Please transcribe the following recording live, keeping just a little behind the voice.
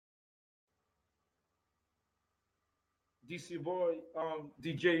DC boy,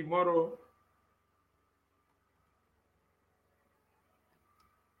 DJ Moro.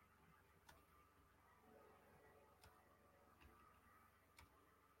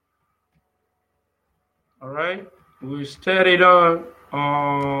 All right, we started on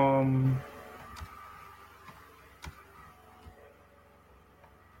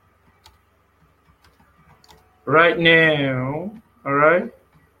right now. All right,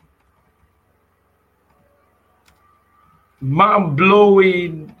 mind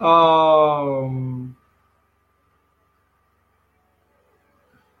blowing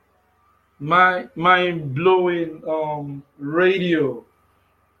mind blowing radio.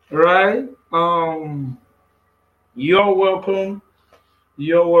 Right, you're welcome.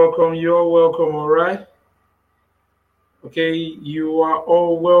 You're welcome. You're welcome. All right. Okay, you are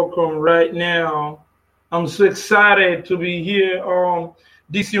all welcome right now. I'm so excited to be here.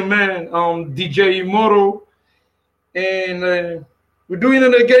 This your man, DJ Moro, and we're doing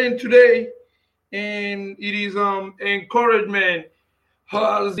it again today. And it is encouragement.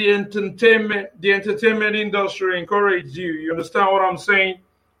 How has the entertainment industry encouraged you? You understand what I'm saying?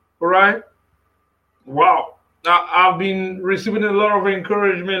 All right. Wow. I've been receiving a lot of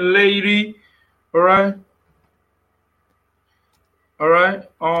encouragement lately. All right. All right.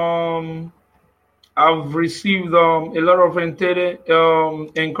 I've received a lot of encouragement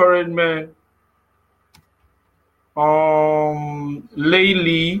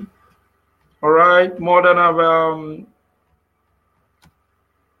lately. All right, more than I've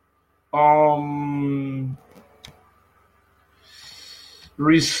um,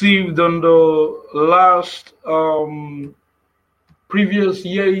 received on the last previous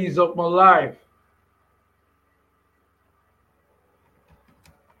years of my life.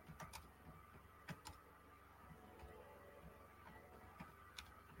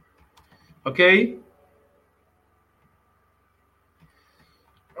 Okay.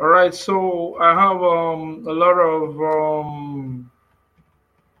 All right. So I have a lot of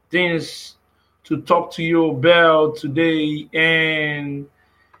things to talk to you about today, and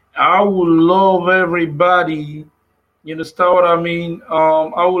I would love everybody. You understand what I mean?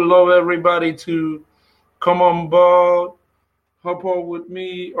 I would love everybody to come on board, hop on with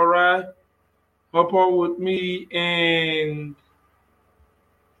me, all right? Hop on with me and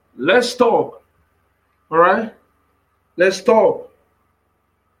let's talk, all right? Let's talk,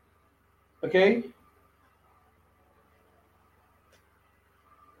 okay?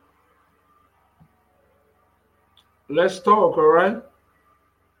 Let's talk, all right?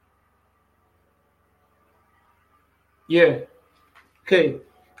 Yeah, okay,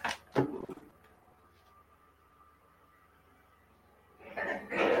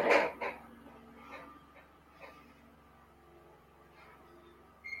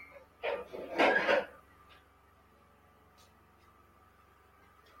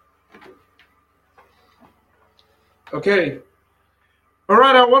 okay. All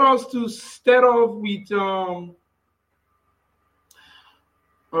right, I want us to start off with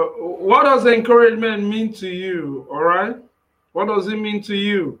what does encouragement mean to you, all right? What does it mean to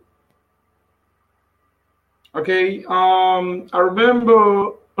you? Okay, I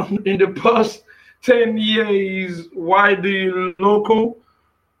remember in the past 10 years, why do you local,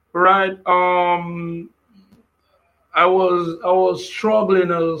 right? I was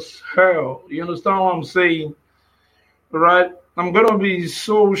struggling as hell. You understand what I'm saying? Right? I'm gonna be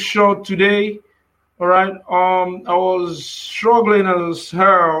so short today. All right. I was struggling as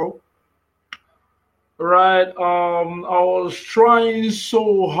hell. Right. I was trying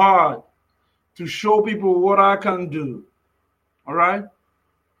so hard to show people what I can do. All right.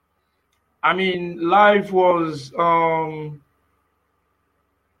 I mean, life was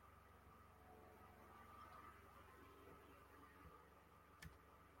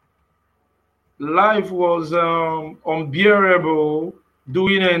unbearable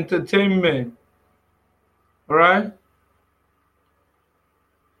doing entertainment. All right.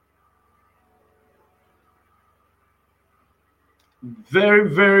 Very,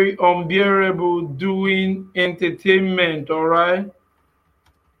 very unbearable doing entertainment. All right.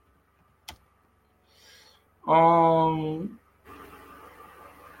 Um,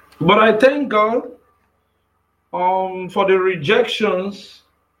 but I thank God for the rejections.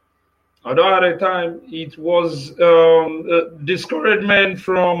 Although at the time it was discouragement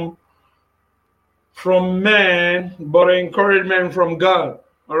from man, but encouragement from God.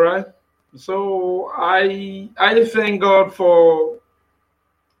 All right. So I thank God for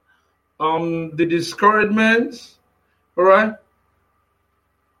the discouragements. All right.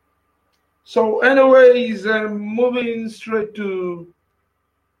 So, anyways, moving straight to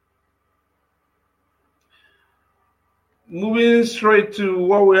moving straight to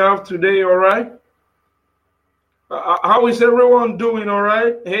what we have today, all right? How is everyone doing, all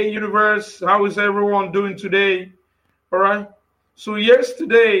right? Hey, universe, how is everyone doing today, all right? So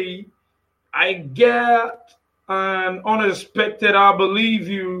yesterday, I get an unexpected I believe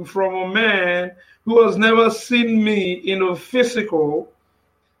you from a man who has never seen me in a physical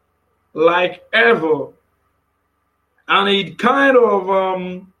like ever. And it kind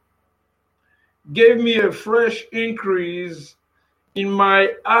of gave me a fresh increase in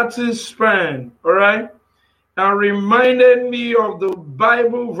my artist span, all right? And reminded me of the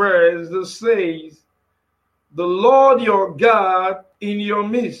Bible verse that says, the Lord your God in your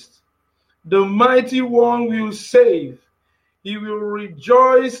midst, the mighty one will save. He will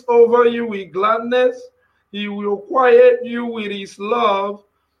rejoice over you with gladness. He will quiet you with his love.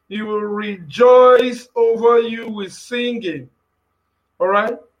 He will rejoice over you with singing. All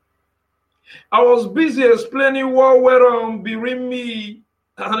right? I was busy explaining what went on between me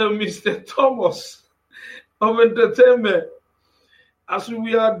and Mr. Thomas of entertainment as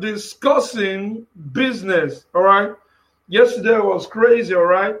we are discussing business. All right? Yesterday was crazy. All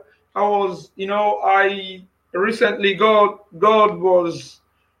right? I recently God was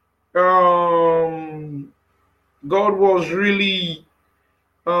really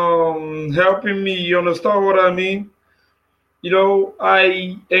helping me. You understand what I mean?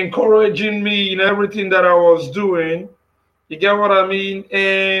 I encouraging me in everything that I was doing. You get what I mean?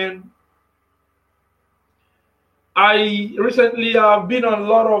 And I recently have been on a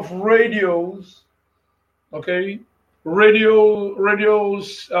lot of radios, okay,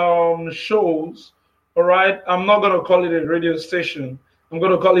 radios shows. All right, I'm not gonna call it a radio station. I'm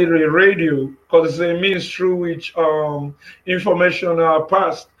gonna call it a radio because it's a means through which information are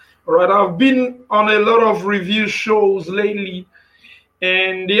passed. All right, I've been on a lot of review shows lately,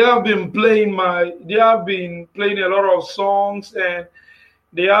 and they have been playing a lot of songs, and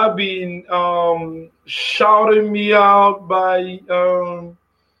they have been shouting me out by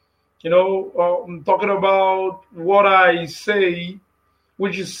talking about what I say,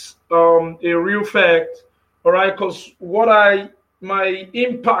 which is a real fact. All right, because my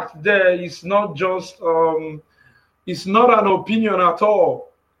impact there is not just it's not an opinion at all.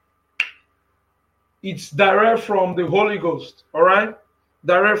 It's direct from the Holy Ghost. All right,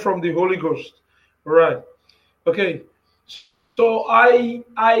 direct from the Holy Ghost. All right, okay. So I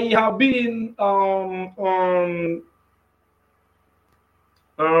have been I've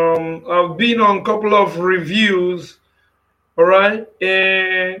been on a couple of reviews, all right,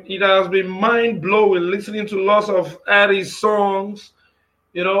 and it has been mind blowing listening to lots of artist songs,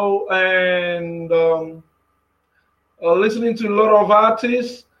 and listening to a lot of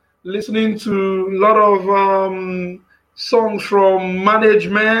artists, listening to a lot of songs from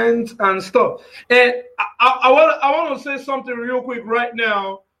management and stuff. And I want to say something real quick right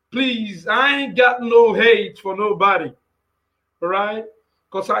now. Please, I ain't got no hate for nobody, all right?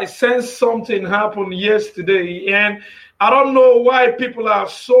 Because I sensed something happened yesterday, and I don't know why people are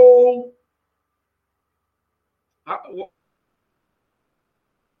so.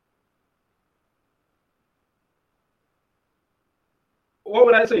 What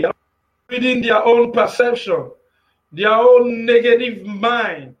would I say? Reading their own perception, their own negative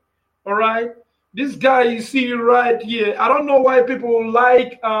mind. All right. This guy you see right here, I don't know why people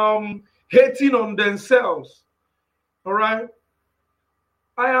like hating on themselves. All right.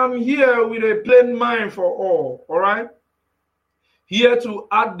 I am here with a plain mind for all. All right. Here to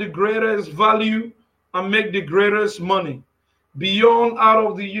add the greatest value and make the greatest money beyond out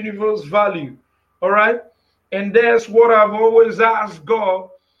of the universe value. All right. And that's what I've always asked God.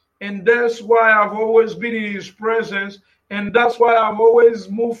 And that's why I've always been in his presence. And that's why I've always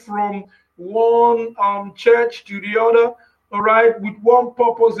moved from one church to the other, all right, with one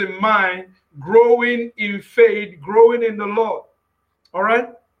purpose in mind, growing in faith, growing in the Lord. All right?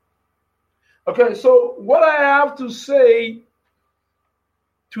 Okay, so what I have to say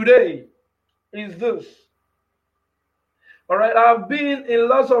today is this. All right, I've been in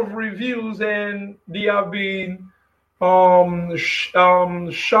lots of reviews and they have been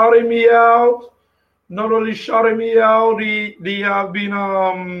shouting me out. Not only shouting me out, they have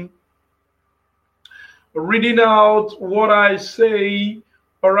been reading out what I say.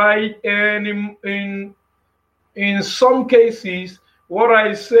 All right, and in some cases, what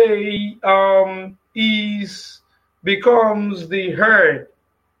I say is becomes the herd.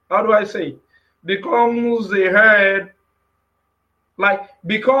 How do I say? Becomes the herd. Like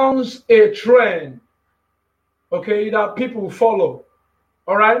becomes a trend, okay, that people follow.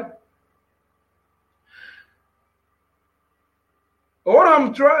 All right. What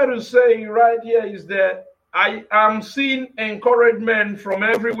I'm trying to say right here is that I am seeing encouragement from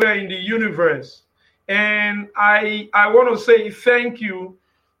everywhere in the universe. And I want to say thank you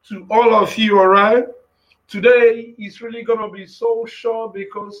to all of you, all right? Today is really going to be so short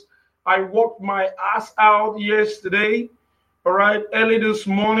because I worked my ass out yesterday, all right, early this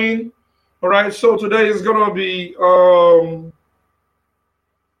morning, all right? So today is going to be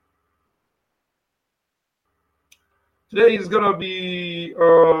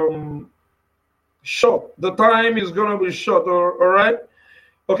short. The time is going to be short, all right?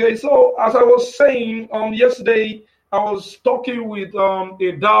 Okay, so as I was saying, yesterday I was talking with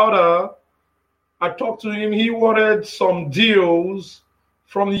a doubter. I talked to him. He wanted some deals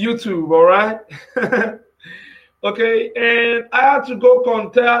from YouTube, all right? Okay, and I had to go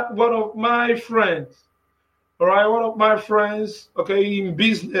contact one of my friends, all right? One of my friends, okay, in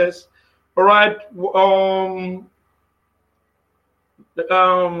business, all right?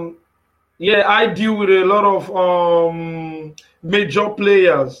 Yeah, I deal with a lot of major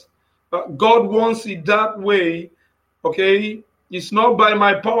players. God wants it that way, okay? It's not by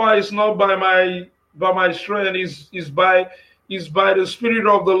my power, it's not by my strength, it's by the Spirit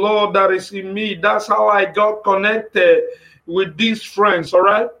of the Lord that is in me. That's how I got connected with these friends, all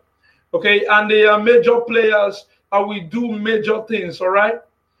right? Okay, and they are major players and we do major things, all right?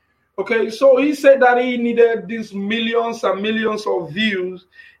 Okay, so he said that he needed these millions and millions of views,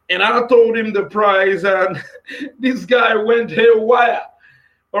 and I told him the price, and this guy went haywire,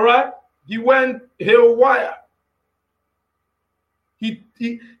 all right? He went haywire. He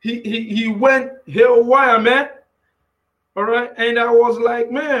went haywire, man. All right, and I was like,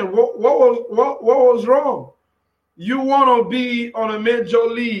 man, what was wrong? You want to be on a major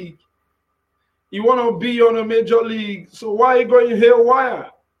league? You want to be on a major league? So why are you going haywire?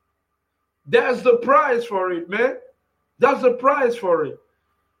 That's the price for it, man. That's the price for it.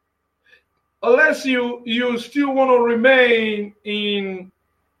 Unless you still want to remain in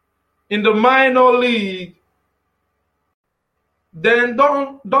the minor league, then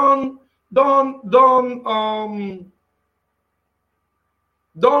don't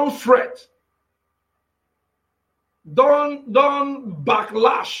fret. Don't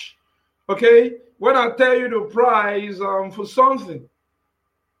backlash. Okay, when I tell you the price for something,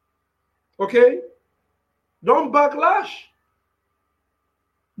 okay, don't backlash.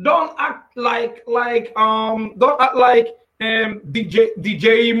 Don't act like DJ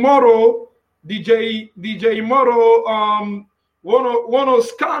Immortal wanna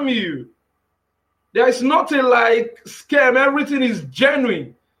scam you. There is nothing like scam. Everything is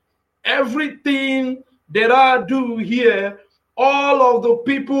genuine. Everything that I do here, all of the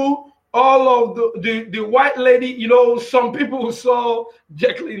people, all of the white lady, you know, some people saw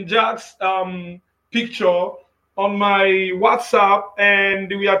Jacqueline Jack's picture on my WhatsApp and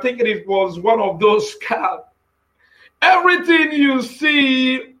we are thinking it was one of those scams. Everything you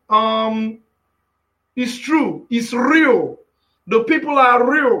see is true, it's real. The people are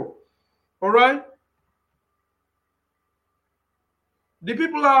real, all right? The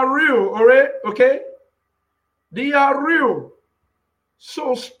people are real, all right? Okay? They are real.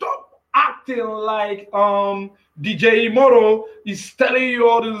 So stop acting like DJ Immortal is telling you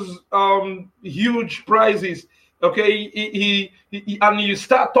all these huge prices, okay? He and you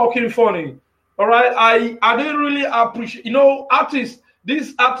start talking funny, all right? I didn't really appreciate, you know,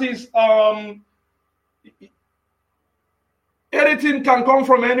 these artists, anything can come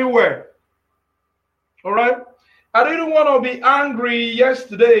from anywhere, all right? I didn't want to be angry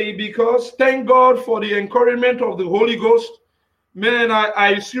yesterday because thank God for the encouragement of the Holy Ghost. Man,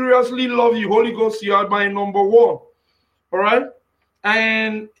 I seriously love you, Holy Ghost. You are my number one. All right?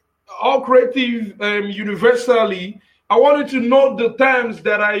 And all creative universally, I wanted to know the terms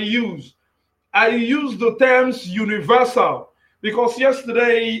that I use. I use the terms universal because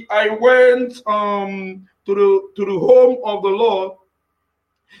yesterday I went to the home of the Lord.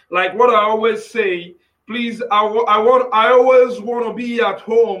 Like what I always say, please, I always want to be at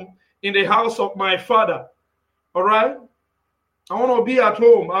home in the house of my Father. All right? I want to be at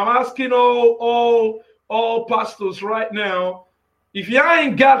home. I'm asking all pastors right now, if you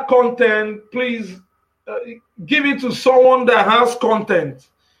ain't got content, please give it to someone that has content.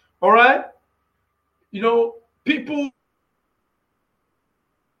 All right? You know, people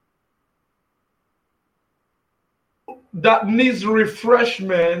that needs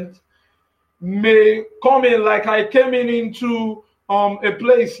refreshment may come in like I came into a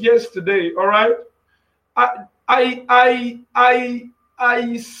place yesterday. All right, I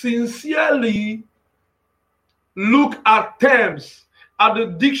sincerely look at terms, at the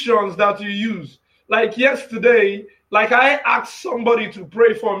dictions that you use. Like yesterday, like I asked somebody to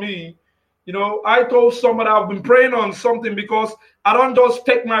pray for me, I told somebody I've been praying on something, because I don't just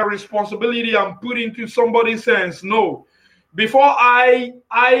take my responsibility and put into somebody's hands. No. Before I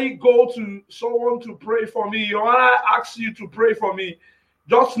go to someone to pray for me, or I ask you to pray for me,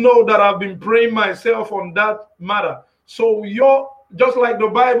 just know that I've been praying myself on that matter. So just like the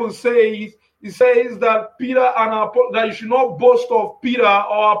Bible says, it says that Peter and Apollos, that you should not boast of Peter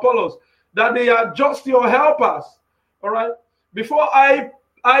or Apollos, that they are just your helpers. All right. Before I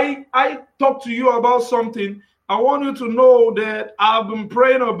talk to you about something, I want you to know that I've been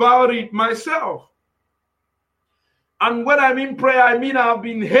praying about it myself. And when I mean prayer, I mean I've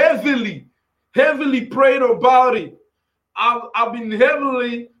been heavily praying about it. I've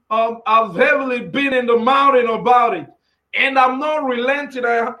been I've heavily been in the mountain about it. And I'm not relenting.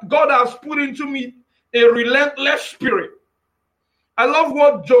 God has put into me a relentless spirit. I love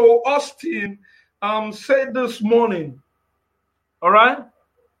what Joel Osteen said this morning. All right?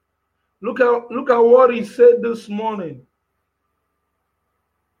 Look at what he said this morning.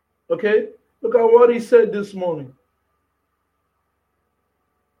 Okay? Look at what he said this morning.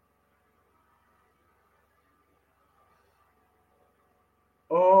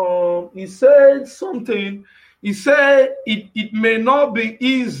 He said something. He said it may not be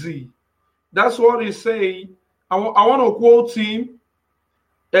easy. That's what he said. I want to quote him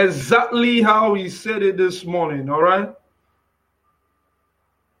exactly how he said it this morning. All right?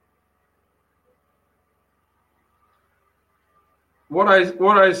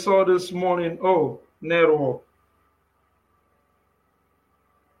 What I saw this morning. Oh, network.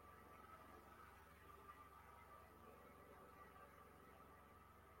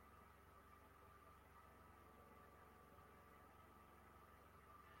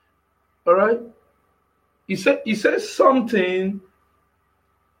 All right. He said something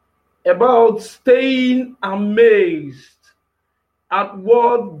about staying amazed at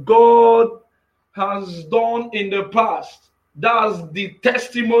what God has done in the past. That's the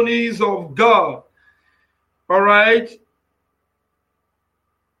testimonies of God. All right.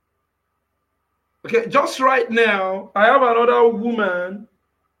 Okay, just right now, I have another woman.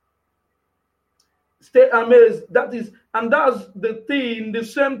 Stay amazed. That's the thing, the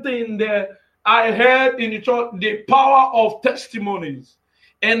same thing that I heard in the church, the power of testimonies.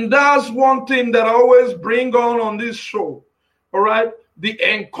 And that's one thing that I always bring on this show. All right? The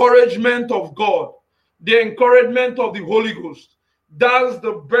encouragement of God, the encouragement of the Holy Ghost. That's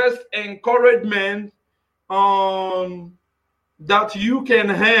the best encouragement that you can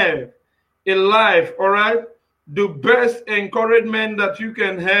have in life. All right? The best encouragement that you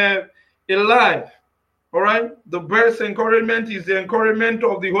can have in life. All right? The best encouragement is the encouragement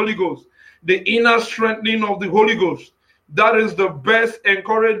of the Holy Ghost, the inner strengthening of the Holy Ghost. That is the best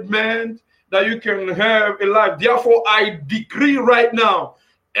encouragement that you can have in life. Therefore, I decree right now,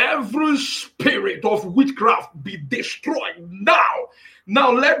 every spirit of witchcraft be destroyed now.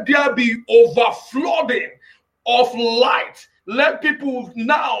 Now let there be overflowing of light. Let people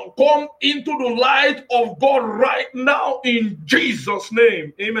now come into the light of God right now in Jesus'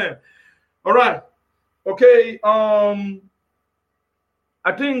 name. Amen. All right. Okay, I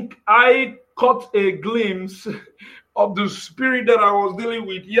think I caught a glimpse of the spirit that I was dealing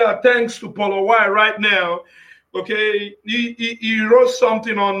with. Yeah, thanks to Paula Y right now. Okay, he wrote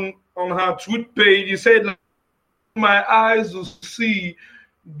something on her tweet page. He said, "My eyes will see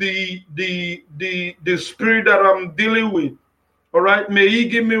the spirit that I'm dealing with. All right, may He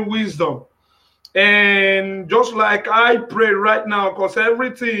give me wisdom." And just like I pray right now, because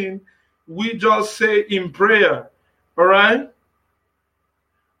everything we just say in prayer, all right?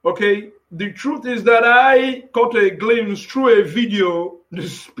 Okay, the truth is that I caught a glimpse through a video, the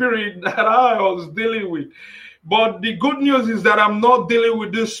spirit that I was dealing with. But the good news is that I'm not dealing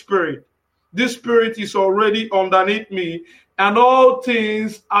with this spirit. This spirit is already underneath me, and all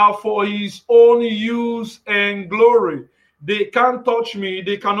things are for His own use and glory. They can't touch me.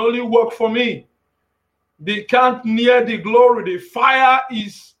 They can only work for me. They can't near the glory.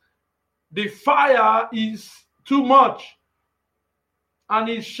 The fire is too much, and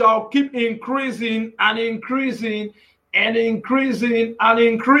it shall keep increasing and increasing and increasing and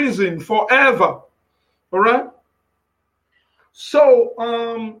increasing forever. All right? So,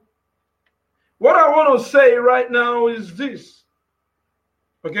 what I want to say right now is this.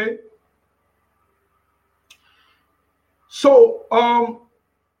 Okay? So,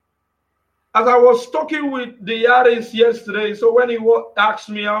 as I was talking with the artist yesterday, so when he asked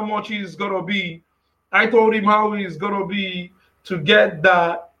me how much he's going to be, I told him how he's going to be to get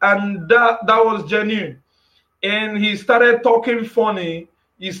that. And that was genuine. And he started talking funny.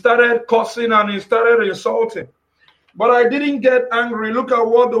 He started cussing and he started insulting. But I didn't get angry. Look at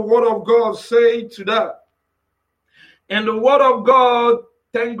what the word of God said to that. And the word of God,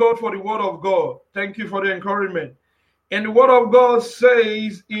 thank God for the word of God. Thank you for the encouragement. And the word of God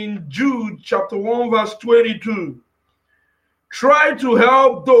says in Jude chapter 1 verse 22, try to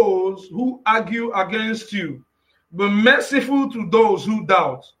help those who argue against you. Be merciful to those who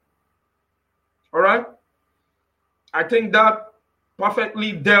doubt. All right? I think that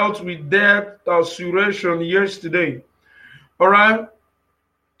perfectly dealt with that situation yesterday. All right?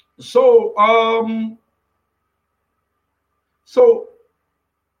 So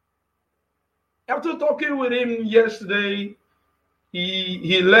after talking with him yesterday,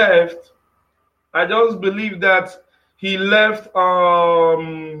 he left. I just believe that he left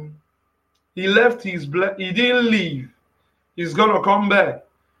he didn't leave. He's gonna come back.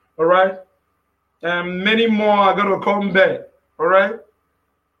 All right? And many more are gonna come back. All right?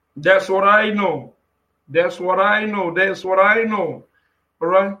 That's what I know. That's what I know. That's what I know. All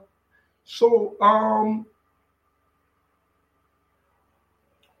right? So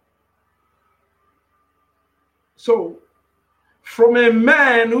from a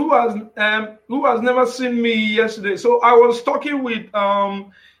man who has never seen me yesterday. So I was talking with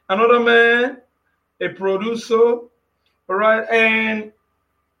another man, a producer, all right, and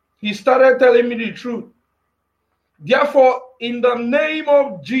he started telling me the truth. Therefore, in the name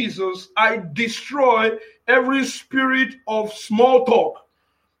of Jesus, I destroy every spirit of small talk,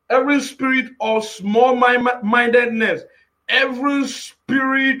 every spirit of small-mindedness, every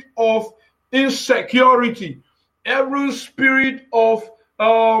spirit of insecurity, every spirit of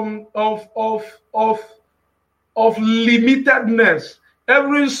limitedness,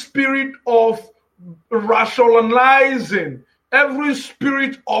 every spirit of rationalizing, every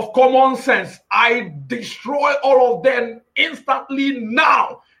spirit of common sense. I destroy all of them instantly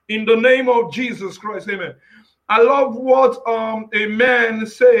now in the name of Jesus Christ. Amen. I love what a man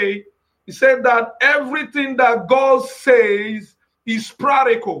say. He said that everything that God says is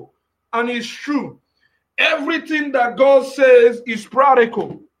practical and is true. Everything that God says is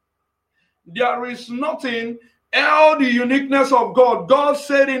practical. There is nothing, all the uniqueness of God. God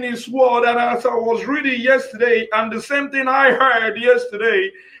said in his word, and as I was reading yesterday, and the same thing I heard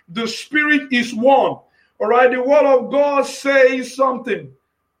yesterday, the spirit is one. All right, the word of God says something.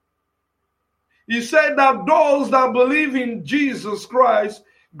 He said that those that believe in Jesus Christ,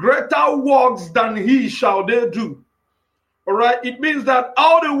 greater works than he shall they do. All right, it means that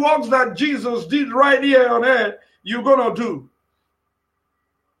all the works that Jesus did right here on earth, you're gonna do.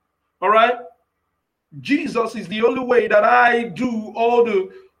 All right, Jesus is the only way that I do all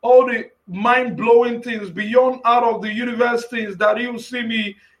the mind-blowing things beyond out of the universe things that you see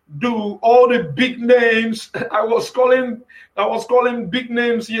me do. All the big names I was calling big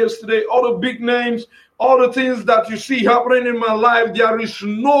names yesterday. All the big names, all the things that you see happening in my life, there is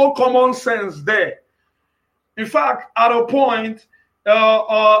no common sense there. In fact, at a point,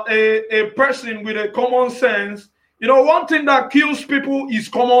 a person with a common sense, one thing that kills people is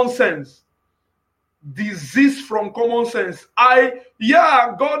common sense. Disease from common sense.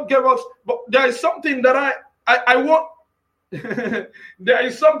 God gave us, but there is something that I want. There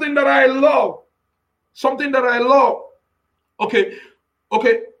is something that I love. Something that I love. Okay.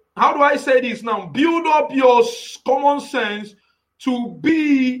 How do I say this now? Build up your common sense to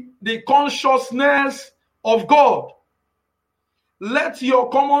be the consciousness of God. Let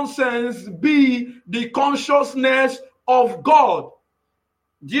your common sense be the consciousness of God.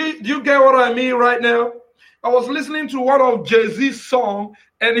 Do you get what I mean right now? I was listening to one of Jay-Z's songs,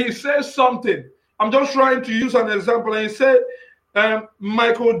 and he says something. I'm just trying to use an example. And he said,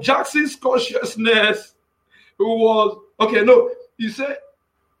 Michael Jackson's consciousness was, he said,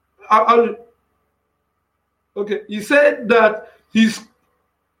 he said that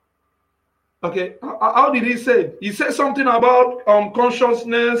how did he say it? He said something about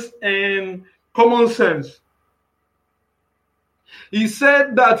consciousness and common sense. He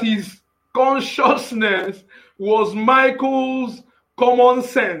said that his consciousness was Michael's common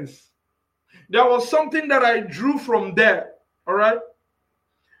sense. There was something that I drew from there, all right?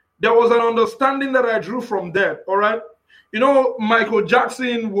 There was an understanding that I drew from there, all right? Michael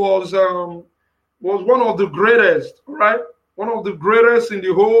Jackson was one of the greatest, all right? One of the greatest in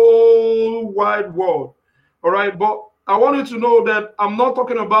the whole wide world, all right? But I want you to know that I'm not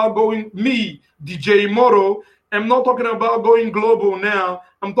talking about DJ Moro. I'm not talking about going global now.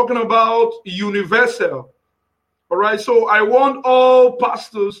 I'm talking about universal. All right. So I want all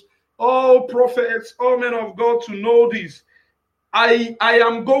pastors, all prophets, all men of God to know this. I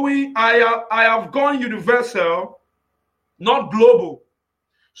have gone universal, not global.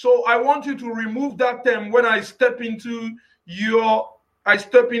 So I want you to remove that term when I step into your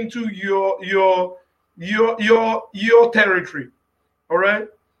your territory. All right?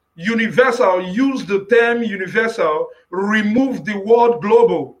 Universal, use the term universal, remove the word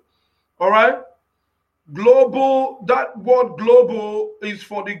global. All right? Global, that word global is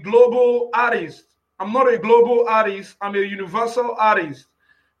for the global artist. I'm not a global artist, I'm a universal artist.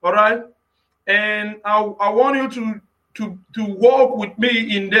 All right? And I want you to walk with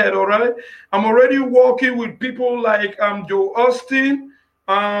me in that. All right? I'm already working with people like Joe Austin,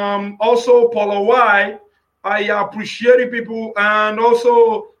 also Paula White. I appreciate people, and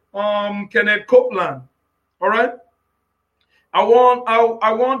also Kenneth Copeland. All right? I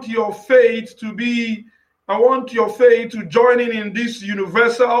want your faith to be, I want your faith to join in this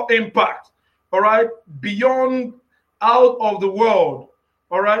universal impact. All right? Beyond, out of the world.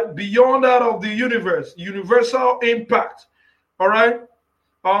 All right? Beyond out of the universe. Universal impact. All right?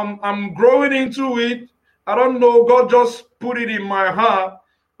 I'm growing into it. I don't know. God just put it in my heart.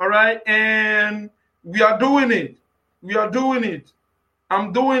 All right? And we are doing it. We are doing it.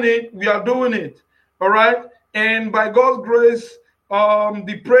 I'm doing it. We are doing it. All right? And by God's grace,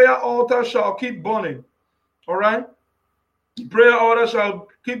 the prayer altar shall keep burning. All right? The prayer altar shall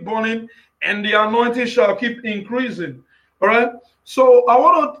keep burning, and the anointing shall keep increasing. All right? So I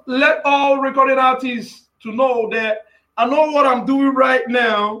want to let all recording artists to know that I know what I'm doing right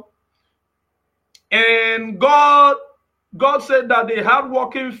now. And God said that the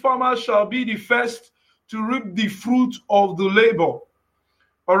hardworking farmer shall be the first to reap the fruit of the labor.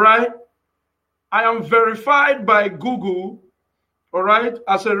 All right? I am verified by Google, all right,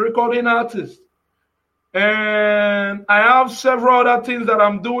 as a recording artist. And I have several other things that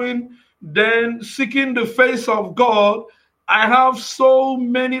I'm doing. Then seeking the face of God, I have so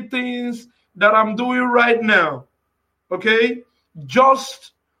many things that I'm doing right now, okay,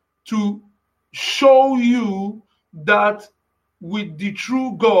 just to show you that with the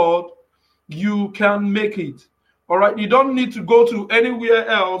true God, you can make it. All right, you don't need to go to anywhere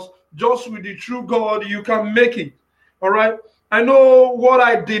else. Just with the true God, you can make it. All right. I know what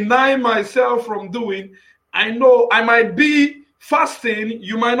I deny myself from doing. I know I might be fasting.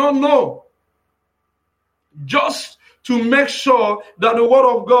 You might not know. Just to make sure that the word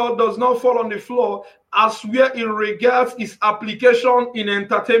of God does not fall on the floor as where it regards its application in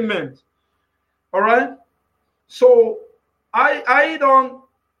entertainment. All right. So I don't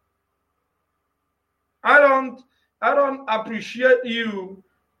appreciate you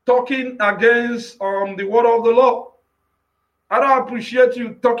talking against the word of the Lord. I don't appreciate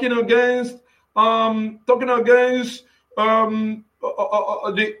you talking against the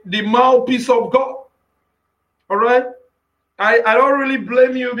mouthpiece of God. All right, I don't really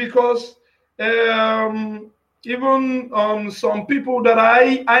blame you because even some people that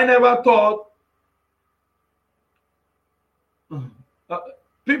I never thought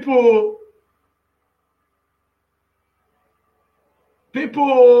people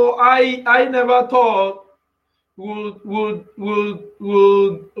I never thought would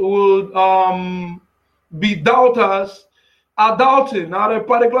be doubters are doubting at a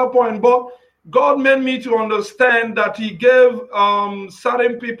particular point. But God made me to understand that He gave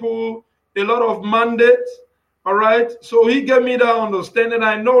certain people a lot of mandates. All right, so He gave me that understanding.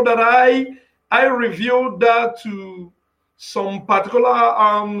 I know that I revealed that to some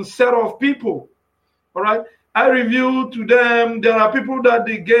particular set of people. All right. I revealed to them there are people that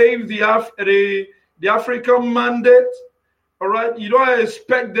they gave the African mandate. All right. You don't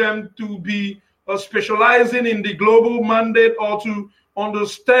expect them to be specializing in the global mandate or to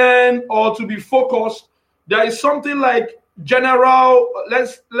understand or to be focused. There is something like general,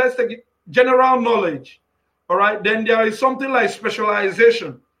 let's take it, general knowledge. All right. Then there is something like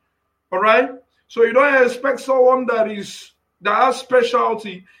specialization. All right. So you don't expect someone that has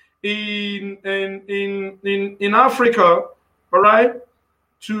specialty in Africa, all right,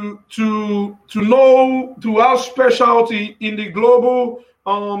 to know, to have specialty in the global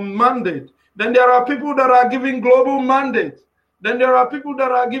mandate. Then there are people that are giving global mandate. Then there are people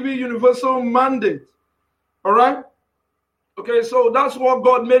that are giving universal mandate. All right. Okay, so that's what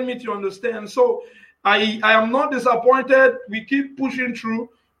God made me to understand. So I am not disappointed. We keep pushing through.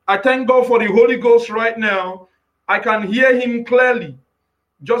 I thank God for the Holy Ghost right now. I can hear Him clearly,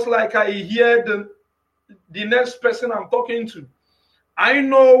 just like I hear the next person I'm talking to. I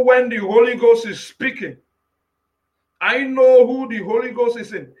know when the Holy Ghost is speaking. I know who the Holy Ghost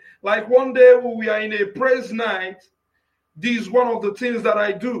is in. Like one day when we are in a praise night, this is one of the things that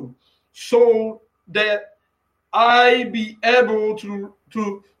I do, so that I be able to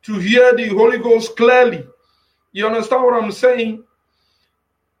hear the Holy Ghost clearly. You understand what I'm saying?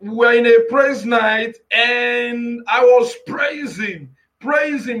 we were in a praise night, and I was praising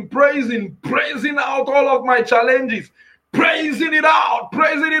out all of my challenges, praising it out.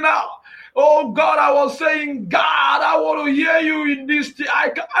 Oh God, I was saying, God, I want to hear you in this thing.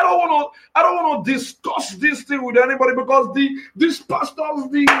 I don't want to discuss this thing with anybody, because these pastors,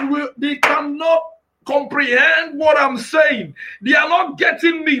 they cannot comprehend what I'm saying. They are not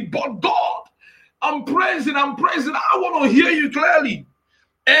getting me. But God, I'm praising. I want to hear you clearly.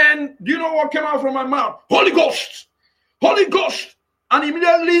 And do you know what came out from my mouth? Holy Ghost. And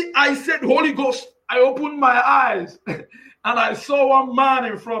immediately I said, Holy Ghost. I opened my eyes and I saw one man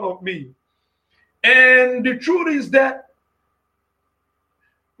in front of me. And the truth is that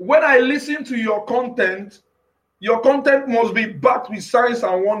when I listen to your content must be backed with signs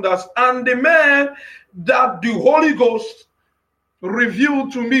and wonders. And the man that the Holy Ghost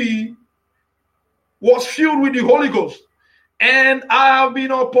revealed to me was filled with the Holy Ghost. And I have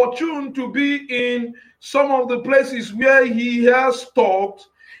been opportune to be in some of the places where he has talked.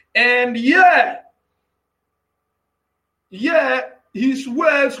 And his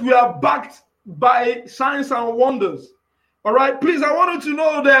words were backed by signs and wonders. All right, please, I wanted to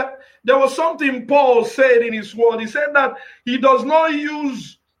know that there was something Paul said in his word. He said that he does not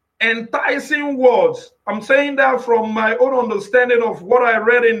use enticing words. I'm saying that from my own understanding of what I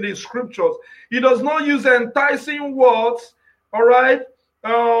read in the scriptures. He does not use enticing words, all right,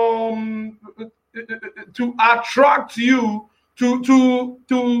 to attract you to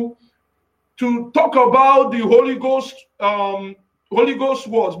talk about the Holy Ghost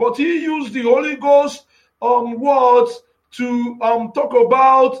words, but he used the Holy Ghost words to talk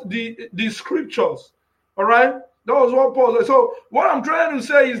about the scriptures. All right, that was what Paul said. So what I'm trying to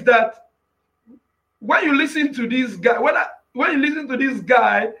say is that when you listen to this guy, when you listen to this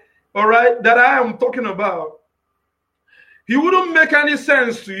guy, all right, that I am talking about, he wouldn't make any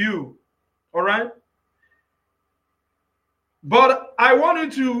sense to you. All right, but I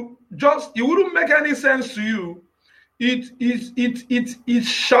wanted to it wouldn't make any sense to you. It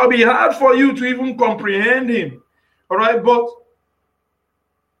shall be hard for you to even comprehend him. All right, but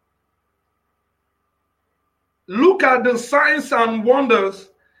look at the signs and wonders,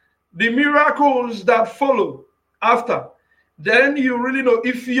 the miracles that follow after. Then you really know.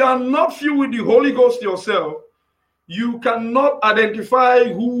 If you are not filled with the Holy Ghost yourself, you cannot identify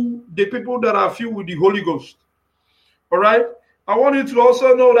who the people that are filled with the Holy Ghost. All right. I want you to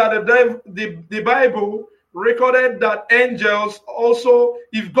also know that the Bible recorded that angels also,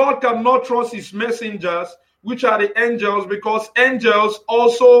 if God cannot trust his messengers, which are the angels, because angels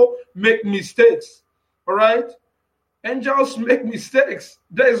also make mistakes. All right? Angels make mistakes.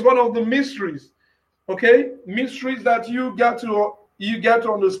 That is one of the mysteries. Okay? Mysteries that you get to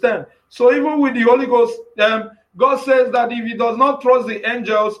understand. So even with the Holy Ghost, God says that if he does not trust the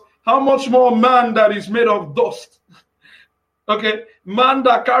angels, how much more man that is made of dust? Okay? Man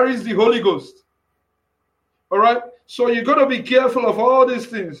that carries the Holy Ghost. All right? So you got to be careful of all these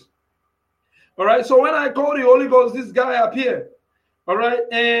things. All right? So when I call the Holy Ghost, this guy appeared. All right?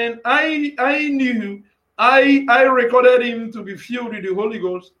 And I knew, I recorded him to be filled with the Holy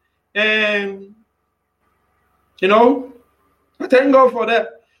Ghost. And, you know, I thank God for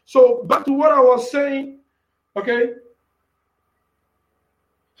that. So back to what I was saying. Okay?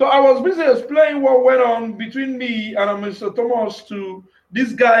 So I was busy explaining what went on between me and Mr. Thomas to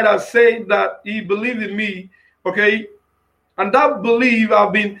this guy that said that he believed in me. Okay, and that belief,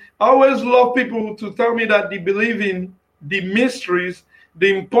 I always love people to tell me that they believe in the mysteries,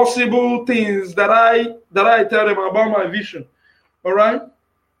 the impossible things that I tell them about my vision. All right.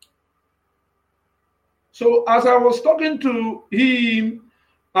 So as I was talking to him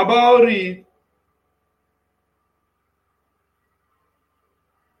about it,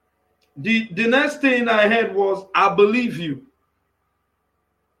 the next thing I heard was, I believe you.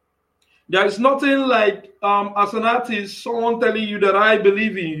 There is nothing like, as an artist, someone telling you that I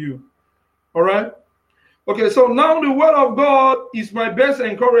believe in you. All right? Okay, so now the word of God is my best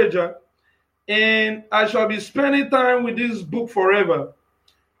encourager, and I shall be spending time with this book forever.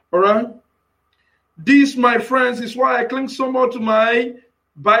 All right? This, my friends, is why I cling so much to my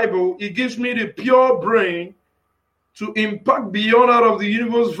Bible. It gives me the pure brain to impact beyond out of the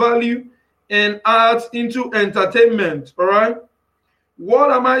universe value and adds into entertainment. All right?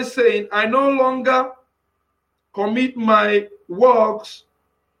 What am I saying? I no longer commit my works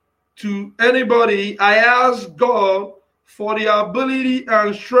to anybody. I ask God for the ability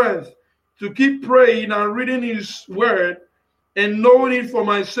and strength to keep praying and reading his word and knowing it for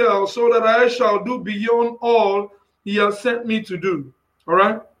myself, so that I shall do beyond all he has sent me to do. All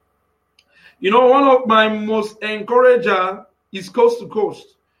right? You know, one of my most encourager is Coast to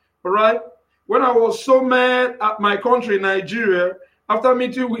Coast. All right. When I was so mad at my country, Nigeria, after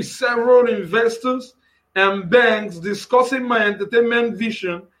meeting with several investors and banks discussing my entertainment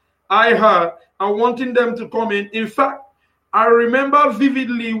vision, I had and wanting them to come in. In fact, I remember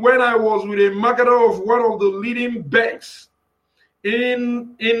vividly when I was with a marketer of one of the leading banks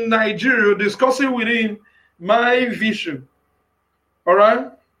in Nigeria discussing with him my vision. All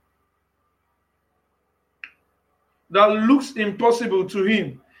right. That looks impossible to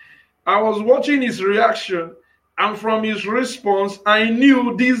him. I was watching his reaction, and from his response, I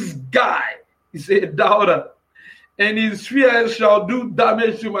knew this guy is a doubter, and his fears shall do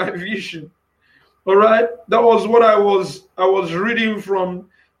damage to my vision. All right, that was what I was reading from.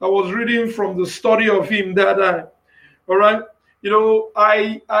 I was reading from the study of him that day. All right,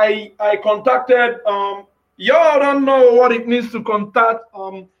 I contacted. Y'all don't know what it means to contact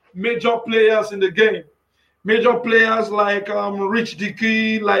major players in the game. Major players like Rich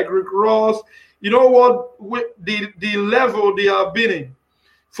Dickey, like Rick Ross. You know what? The level they are being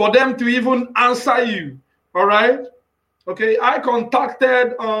for them to even answer you. All right. Okay. I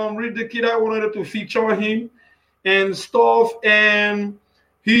contacted Rich Dickey. I wanted to feature him and stuff, and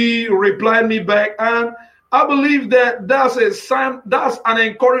he replied me back. And I believe that that's a sign. That's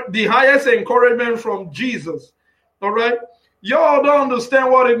the highest encouragement from Jesus. All right. Y'all don't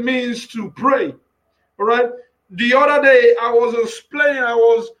understand what it means to pray. All right. The other day, I was explaining, I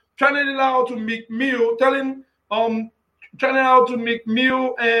was channeling out to McMill, channeling out to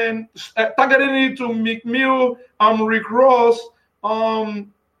McMill and targeting it to McMill, Rick Ross,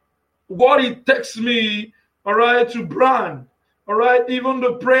 what it takes me, all right, to brand, all right. Even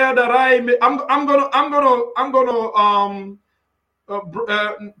the prayer that I made, I'm gonna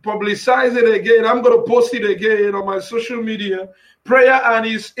publicize it again. I'm gonna post it again on my social media. Prayer and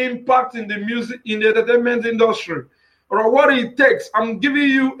its impact in the music, in the entertainment industry, or what it takes. I'm giving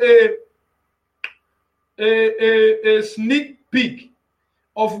you a sneak peek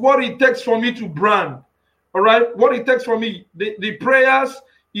of what it takes for me to brand. All right, what it takes for me, the prayers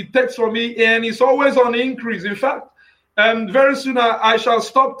it takes for me, and it's always on increase. In fact, and very soon I shall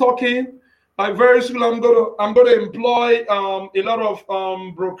stop talking. Very soon I'm gonna employ a lot of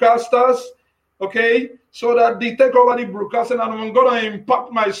broadcasters. Okay, so that they take over the broadcasting, and I'm going to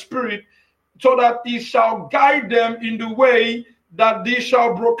impact my spirit so that it shall guide them in the way that they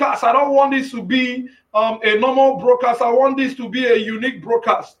shall broadcast. I don't want this to be a normal broadcast. I want this to be a unique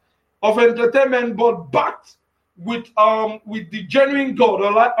broadcast of entertainment, but backed with the genuine God.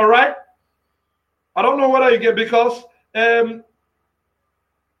 All right? I don't know whether you get, because in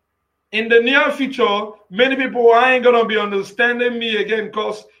the near future, many people ain't going to be understanding me again,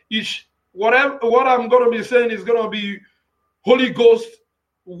 because what I'm going to be saying is going to be Holy Ghost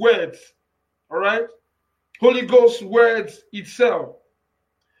words, all right? Holy Ghost words itself,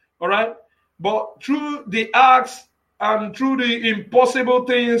 all right? But through the acts and through the impossible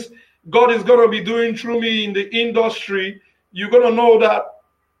things God is going to be doing through me in the industry, you're going to know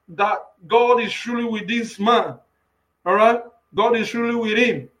that God is truly with this man, all right? God is truly with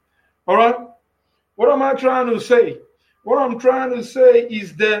him, all right? What am I trying to say? What I'm trying to say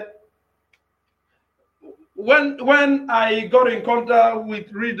is that when I got in contact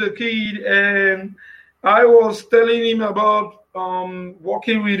with Reed the Kid, and I was telling him about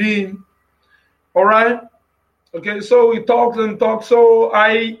working with him, all right? Okay, so we talked and talked. So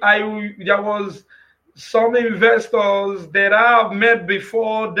there was some investors that I've met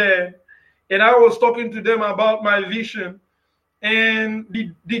before then, and I was talking to them about my vision, and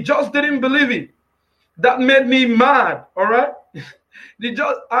they just didn't believe it. That made me mad, all right? They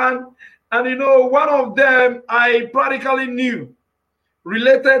just and one of them I practically knew,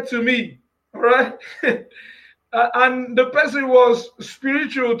 related to me, all right? And the person was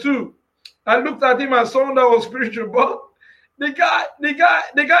spiritual too. I looked at him as someone that was spiritual, but the guy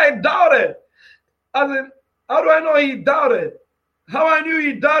doubted. I said, how do I know he doubted? How I knew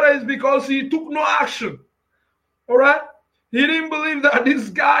he doubted is because he took no action, all right? He didn't believe that this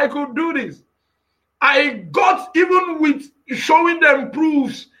guy could do this. I got, even with showing them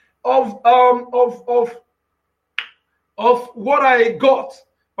proofs of what I got,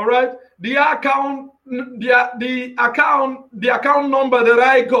 all right? The account number that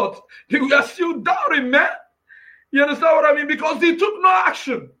I got, they were still doubting, man. You understand what I mean? Because they took no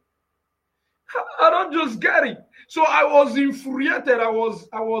action. I don't just get it. So I was infuriated. I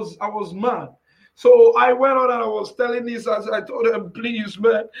was mad. So I went on and I was telling this, as I told them, please,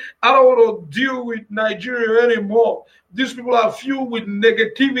 man, I don't want to deal with Nigeria anymore. These people are filled with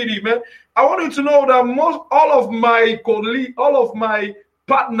negativity, man. I want you to know that all of my colleagues, all of my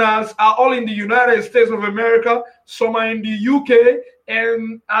partners are all in the United States of America. Some are in the UK,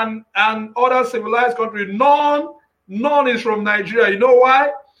 and other civilized countries. None is from Nigeria. You know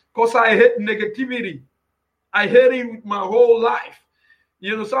why? Because I hate negativity. I hate it with my whole life.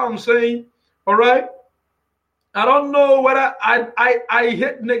 You know what I'm saying? All right. I don't know whether I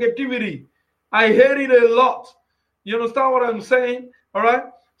hate negativity. I hate it a lot. You understand what I'm saying? All right.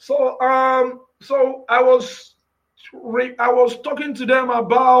 So I was talking to them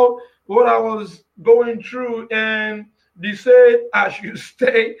about what I was going through, and they said I should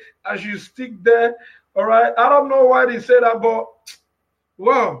stay, I should stick there. All right. I don't know why they said that, but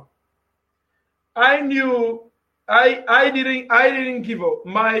well, I knew I didn't give up.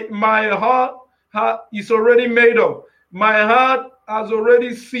 My heart is already made up. My heart has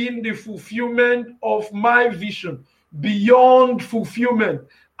already seen the fulfillment of my vision, beyond fulfillment.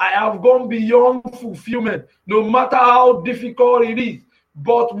 I have gone beyond fulfillment, no matter how difficult it is.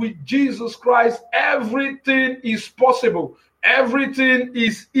 But with Jesus Christ, everything is possible. Everything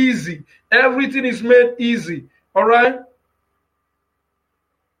is easy. Everything is made easy. All right.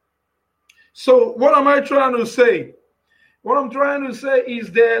 So what am I trying to say? What I'm trying to say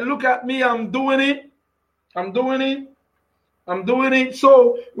is that look at me, I'm doing it. I'm doing it. I'm doing it.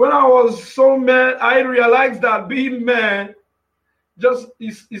 So when I was so mad, I realized that being mad just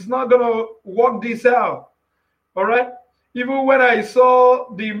is not gonna work this out. All right. Even when I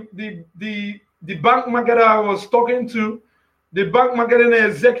saw the bank marketer I was talking to, the bank marketing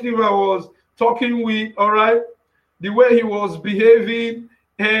executive I was talking with, all right, the way he was behaving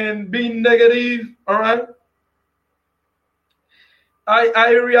and being negative, all right.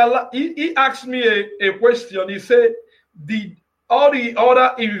 I realized he asked me a question. He said, did all the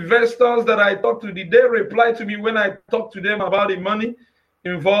other investors that I talked to, did they reply to me when I talked to them about the money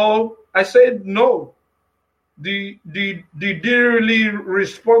involved? I said no. They didn't really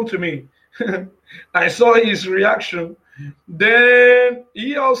respond to me. I saw his reaction. Then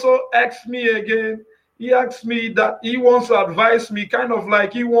he also asked me again. He asked me that he wants to advise me, kind of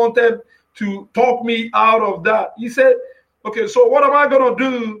like he wanted to talk me out of that. He said, okay, so what am I going to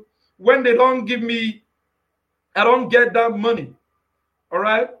do when they don't give me, I don't get that money? All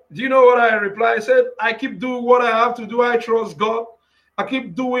right. Do you know what I replied? I said, I keep doing what I have to do. I trust God. I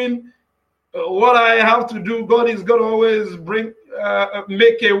keep doing what I have to do. God is going to always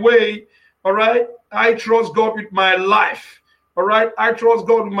make a way. All right. I trust God with my life. All right. I trust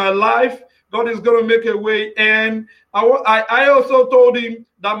God with my life. God is going to make a way. And I also told him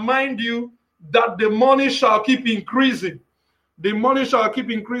that, mind you, that the money shall keep increasing. The money shall keep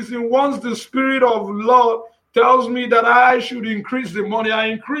increasing. Once the Spirit of the Lord tells me that I should increase the money, I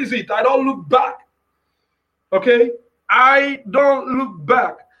increase it. I don't look back. Okay? I don't look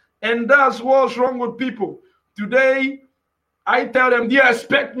back. And that's what's wrong with people. Today, I tell them they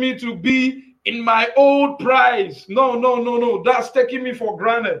expect me to be in my old price. No. That's taking me for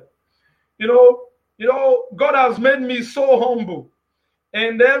granted. You know, God has made me so humble.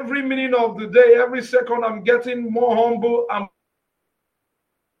 And every minute of the day, every second, I'm getting more humble. I'm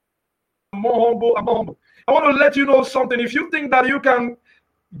more humble. I'm more humble. I want to let you know something. If you think that you can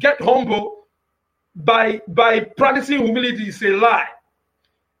get humble by practicing humility, it's a lie.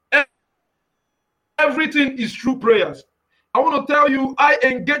 Everything is through prayers. I want to tell you, I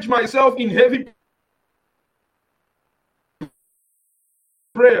engage myself in heavy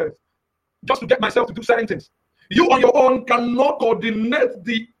prayers just to get myself to do certain things. You on your own cannot coordinate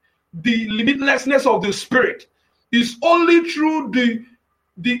the limitlessness of the Spirit. It's only through the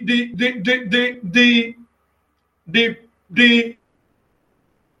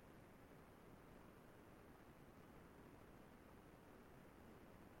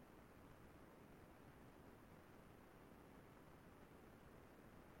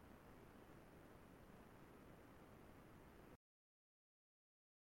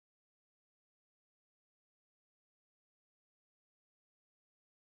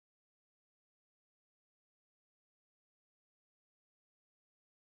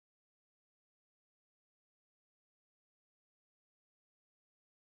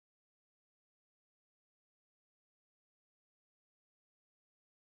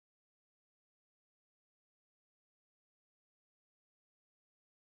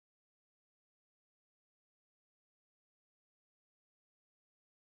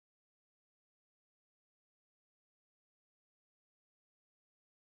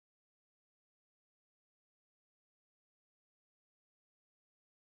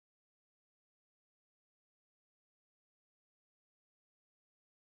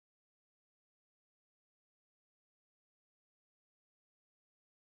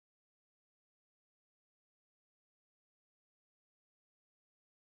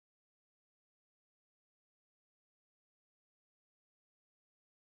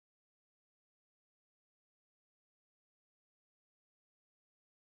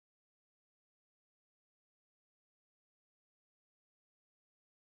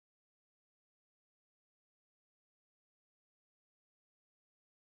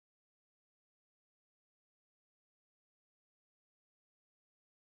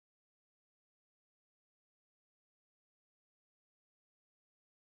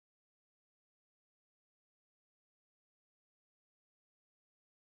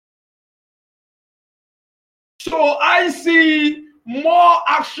So I see more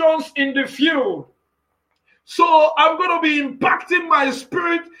actions in the field. So I'm going to be impacting my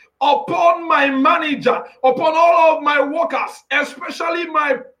spirit upon my manager, upon all of my workers, especially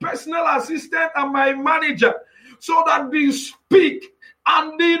my personal assistant and my manager, so that they speak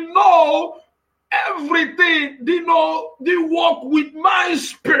and they know everything. They walk with my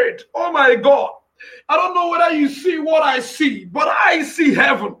spirit. Oh my God. I don't know whether you see what I see, but I see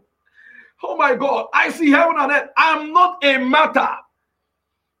heaven. Oh my God. I see heaven and earth. I'm not a matter.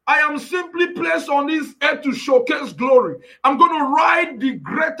 I am simply placed on this earth to showcase glory. I'm going to ride the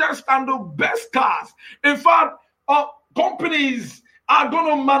greatest and the best cars. In fact, companies are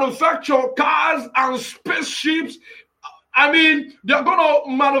going to manufacture cars and spaceships. I mean, they're going to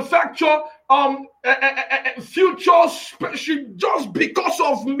manufacture future spaceship just because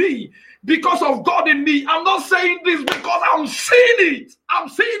of me, because of God in me. I'm not saying this because I'm seeing it. I'm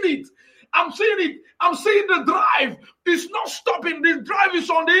seeing it. I'm seeing it. I'm seeing the drive. It's not stopping. The drive is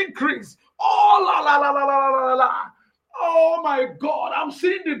on the increase. Oh, la, la, la, la, la, la, la. Oh, my God. I'm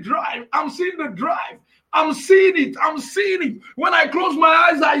seeing the drive. I'm seeing the drive. I'm seeing it. I'm seeing it. When I close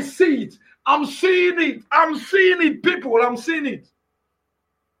my eyes, I see it. I'm seeing it. I'm seeing it, people. I'm seeing it.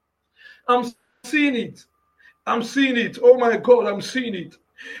 I'm seeing it. I'm seeing it. Oh, my God. I'm seeing it.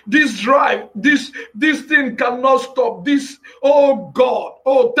 This drive, this thing cannot stop. This, oh God,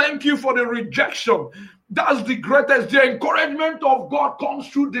 oh, thank you for the rejection. That's the greatest. The encouragement of God comes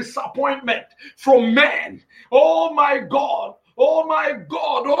through disappointment from men. Oh my God, oh my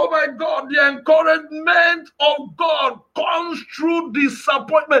God, oh my God. The encouragement of God comes through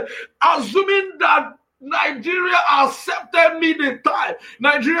disappointment. Assuming that Nigeria accepted me the time.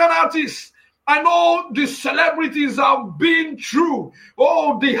 Nigerian artists, I know the celebrities have been through.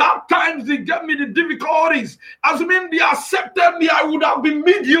 Oh, the hard times, they gave me the difficulties. Assuming they accepted me, I would have been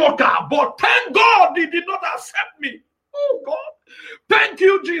mediocre. But thank God they did not accept me. Oh, God. Thank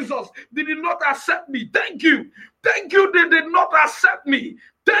you, Jesus. They did not accept me. Thank you. Thank you, they did not accept me.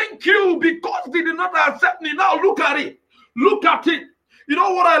 Thank you, because they did not accept me. Now look at it. Look at it. You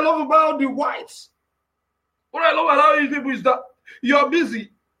know what I love about the whites? What I love about these people is that you're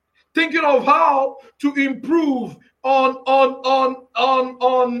busy thinking of how to improve on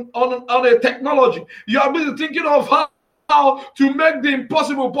a technology. You are busy thinking of how to make the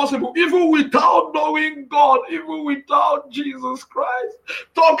impossible possible, even without knowing God, even without Jesus Christ.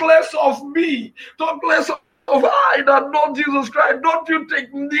 Talk less of me. Talk less of I that know Jesus Christ. Don't you think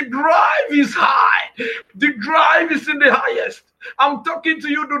the drive is high? The drive is in the highest. I'm talking to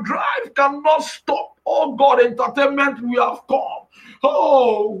you. The drive cannot stop. Oh God, entertainment, we have come.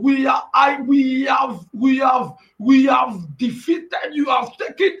 Oh, we have defeated. You have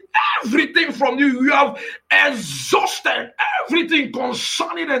taken everything from you. You have exhausted everything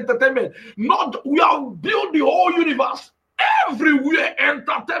concerning entertainment. We have built the whole universe. Everywhere,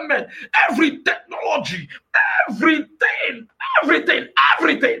 entertainment, every technology, everything.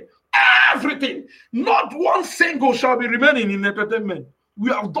 Not one single shall be remaining in entertainment. We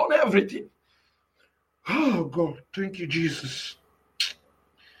have done everything. Oh God, thank you, Jesus.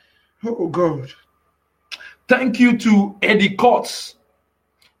 Oh God. Thank you to Eddie Coates.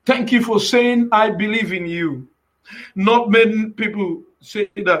 Thank you for saying, I believe in you. Not many people say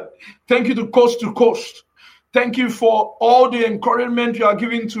that. Thank you to Coast. Thank you for all the encouragement you are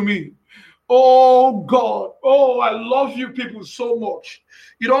giving to me. Oh God. Oh, I love you people so much.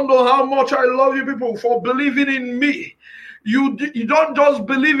 You don't know how much I love you people for believing in me. You don't just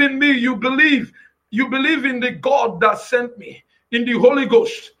believe in me. You believe in the God that sent me, in the Holy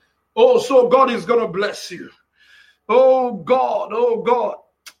Ghost. Oh, so God is going to bless you. Oh, God.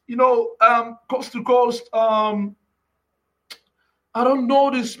 You know, Coast to Coast, I don't know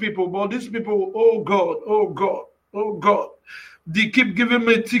these people, but these people, oh, God. They keep giving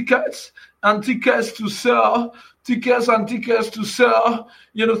me tickets to sell. You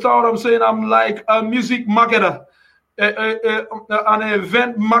know what I'm saying? I'm like a music marketer, an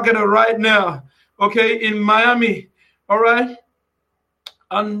event marketer right now, okay, in Miami, all right?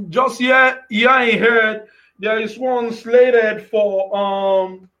 And just here I heard there is one slated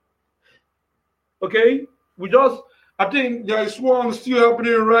for okay. I think there is one still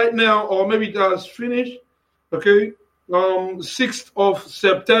happening right now, or maybe it has finished. Okay. 6th of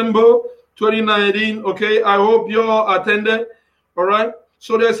September 2019. Okay. I hope you all attended. All right.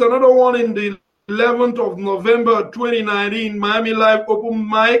 So there's another one in the 11th of November 2019, Miami Live Open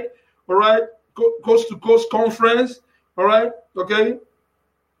Mic. All right. Coast to Coast Conference. All right. Okay.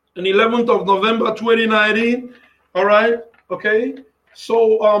 On 11th of November 2019, all right, okay?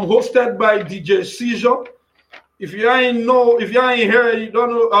 So hosted by DJ Seizure. if you ain't here, you don't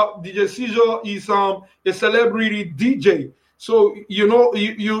know. DJ Caesar is a celebrity DJ. So you know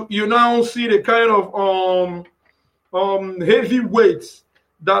you now see the kind of heavy weights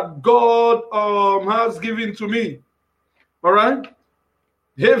that God has given to me. All right,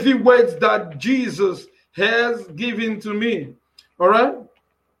 heavy weights that Jesus has given to me. All right.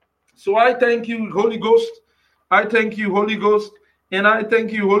 So I thank you, Holy Ghost. I thank you, Holy Ghost, and I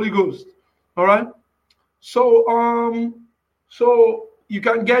thank you, Holy Ghost. All right. So you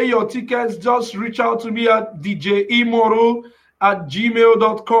can get your tickets. Just reach out to me at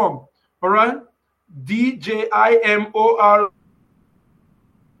djimoro@gmail.com. All right.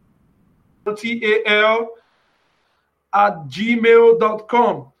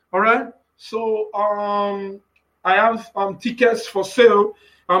 DJIMORTAL@gmail.com. All right. So I have tickets for sale.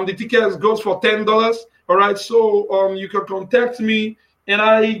 The tickets goes for $10. All right. So you can contact me and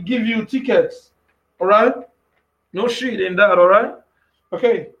I give you tickets. All right. No shit in that. All right.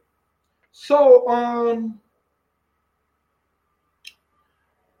 Okay. So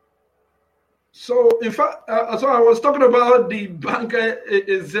in fact, so I was talking about the bank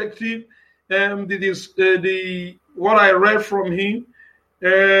executive and the what I read from him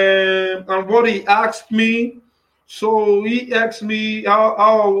and what he asked me. So he asked me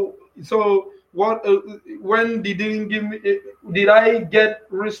how so what when they didn't give me did I get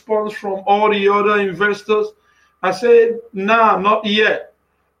response from all the other investors? I said nah, not yet.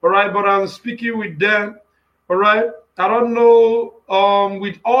 All right, but I'm speaking with them. All right. I don't know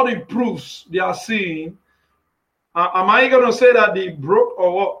with all the proofs they are seeing, am I gonna say that they broke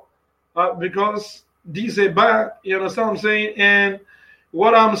or what? Because this is a bank, you understand what I'm saying? And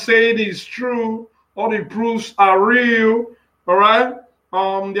what I'm saying is true. All the proofs are real. All right.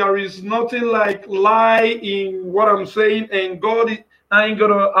 There is nothing like lie in what I'm saying, and God ain't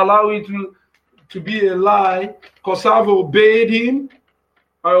gonna allow it to be a lie, because I've obeyed Him.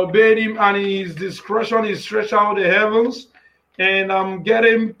 I obeyed Him, and in His discretion, He stretched out the heavens, and I'm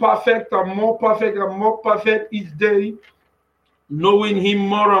getting perfect and more perfect each day, knowing Him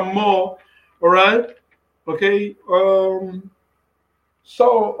more and more. All right. Okay.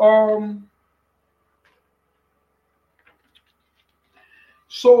 So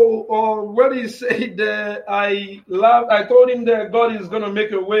when he said that I told him that God is gonna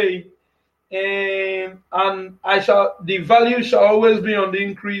make a way, and the value shall always be on the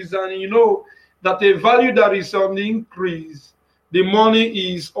increase, and you know that the value that is on the increase, the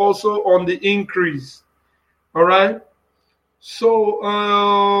money is also on the increase. All right. So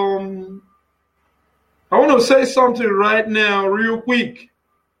I want to say something right now, real quick.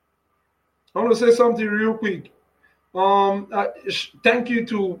 Thank you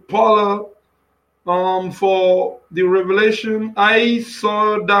to Paula for the revelation. I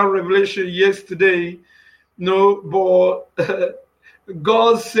saw that revelation yesterday. No, but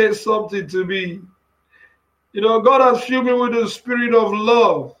God said something to me. You know, God has filled me with the spirit of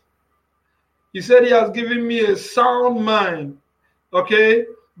love. He said He has given me a sound mind. Okay,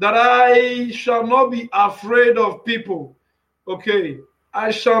 that I shall not be afraid of people. Okay,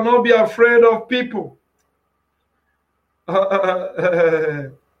 I shall not be afraid of people.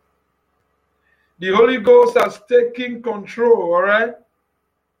 The Holy Ghost has taken control, all right?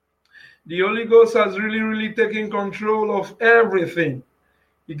 The Holy Ghost has really taken control of everything.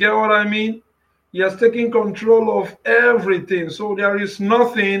 You get what I mean? He has taken control of everything. So there is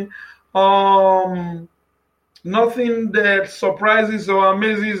nothing that surprises or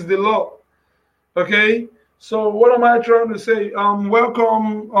amazes the Lord. Okay? So what am I trying to say?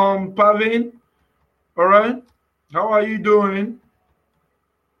 Welcome, Pavin. All right? How are you doing?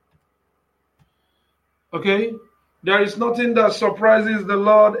 Okay? There is nothing that surprises the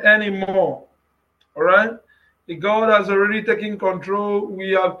Lord anymore. All right? God has already taken control.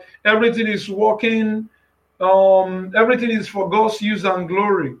 Everything is working. Everything is for God's use and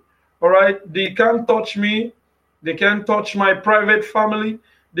glory. All right? They can't touch me. They can't touch my private family.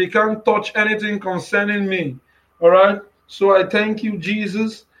 They can't touch anything concerning me. All right? So I thank you,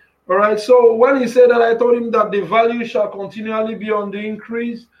 Jesus. All right? So when he said that, I told him that the value shall continually be on the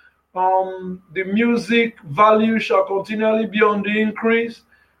increase. The music value shall continually be on the increase.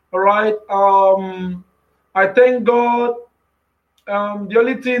 All right? I thank God. The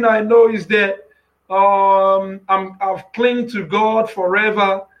only thing I know is that I've clinged to God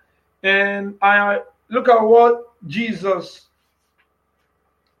forever, and I look at what Jesus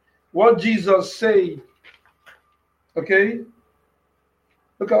said. Okay,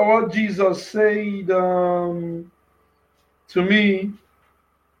 look at what Jesus said to me.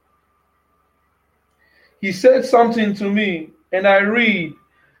 He said something to me, and I read.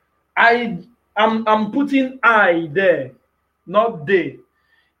 I I'm putting I there, not they.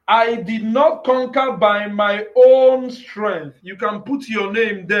 I did not conquer by my own strength. You can put your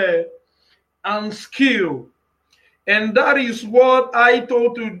name there, and skill. And that is what I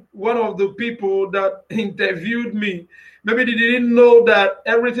told to one of the people that interviewed me. Maybe they didn't know that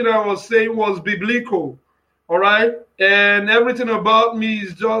everything I was saying was biblical. All right. And everything about me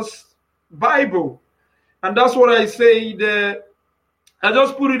is just Bible. And that's what I say there. I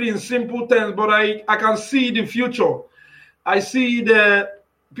just put it in simple terms, but I can see the future. I see that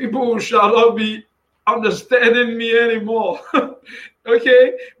people shall not be understanding me anymore.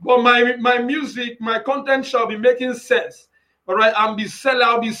 Okay, but my music, my content shall be making sense. All right, I'll be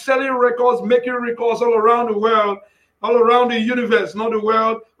selling records, making records all around the world, all around the universe, not the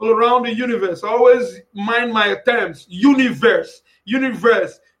world, all around the universe. I always mind my terms. Universe.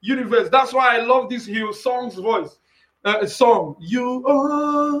 That's why I love this Hillsong's voice. Song. You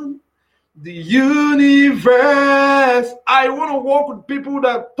own the universe. I want to work with people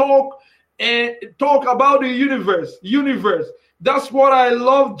that talk about the universe. That's what I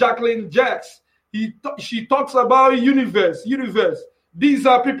love. Jacqueline Jacks. She talks about universe. These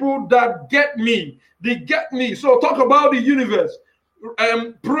are people that get me. They get me. So talk about the universe.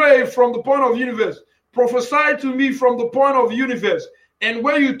 Pray from the point of universe. Prophesy to me from the point of universe. And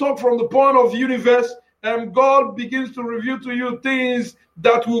when you talk from the point of universe, God begins to reveal to you things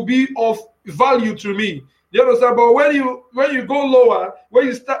that will be of value to me. You understand? But when you go lower, when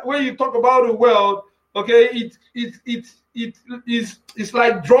you talk about the world, okay, it's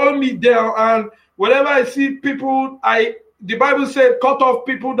like drawing me down. And whenever I see people, the Bible said, cut off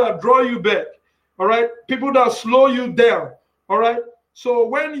people that draw you back. All right, people that slow you down. All right. So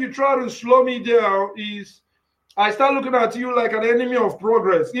when you try to slow me down, I start looking at you like an enemy of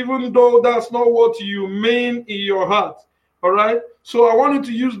progress, even though that's not what you mean in your heart. All right. So I wanted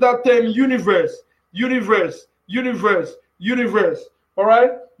to use that term universe. All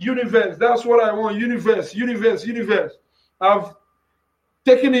right. Universe. That's what I want. Universe. I've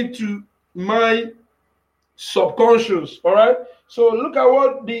taken it to my subconscious. All right. So look at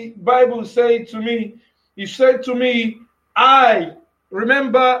what the Bible said to me. It said to me,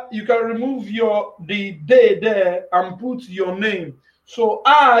 remember, you can remove the day there and put your name. So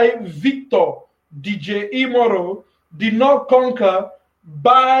I, Victor DJ Imoro, did not conquer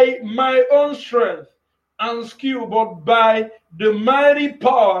by my own strength and skill, but by the mighty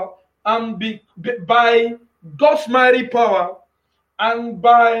power and by God's mighty power, and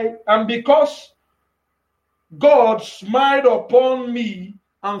because God smiled upon me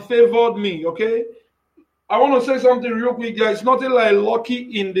and favored me. Okay. I want to say something real quick. There is nothing like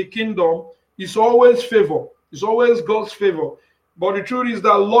lucky in the kingdom. It's always favor. It's always God's favor. But the truth is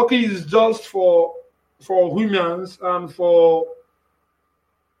that lucky is just for humans and for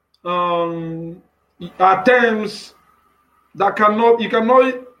attempts that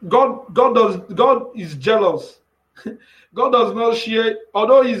God is jealous. God does not share,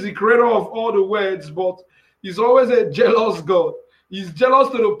 although he's the creator of all the words, but he's always a jealous God. He's jealous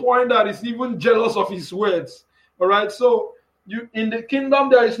to the point that he's even jealous of his words. All right. So in the kingdom,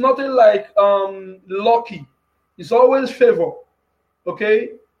 there is nothing like lucky. It's always favor.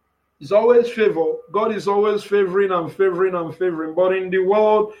 Okay. It's always favor. God is always favoring and favoring and favoring. But in the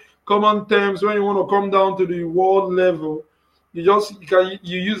world, common terms, when you want to come down to the world level, you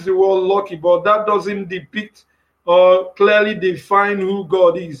use the word lucky, but that doesn't depict or clearly define who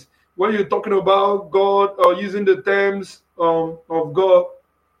God is. When you're talking about God or using the terms of God,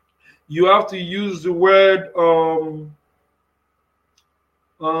 you have to use the word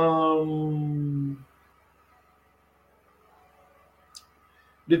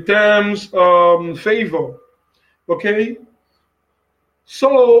the terms favor. Okay.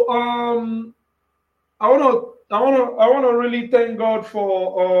 So I want to really thank God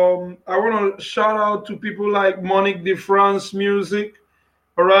for I want to shout out to people like Monique de France Music,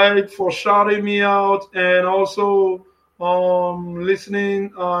 all right, for shouting me out and also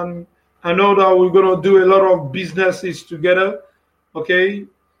listening. And I know that we're gonna do a lot of businesses together. Okay,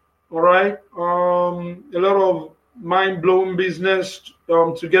 all right, a lot of mind-blowing business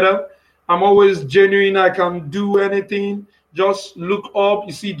together. I'm always genuine. I can do anything. Just look up.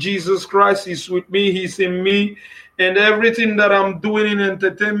 You see, Jesus Christ is with me. He's in me. And everything that I'm doing in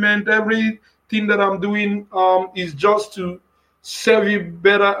entertainment, everything that I'm doing is just to serve you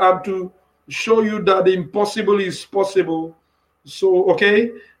better and to show you that the impossible is possible. So,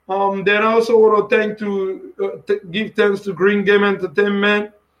 okay. Then I also want to give thanks to Green Game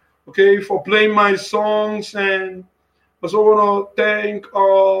Entertainment, okay, for playing my songs. And also want to thank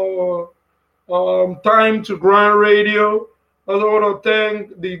Time to Grind Radio. Also want to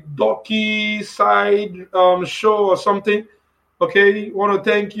thank the Docky Side show or something. Okay, want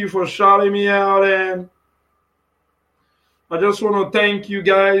to thank you for shouting me out, and I just want to thank you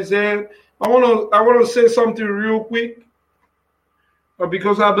guys. And I want to say something real quick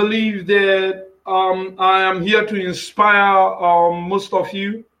because I believe that I am here to inspire most of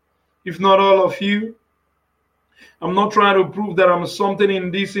you, if not all of you. I'm not trying to prove that I'm something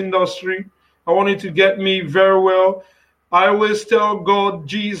in this industry. I want you to get me very well. I always tell God,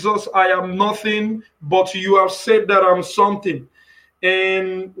 Jesus, I am nothing, but you have said that I'm something.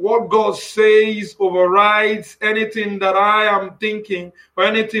 And what God says overrides anything that I am thinking or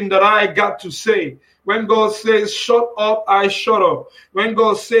anything that I got to say. When God says, shut up, I shut up. When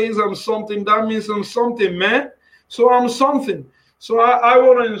God says I'm something, that means I'm something, man. So I'm something. So I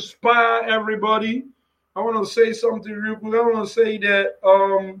want to inspire everybody. I want to say something real quick. I want to say that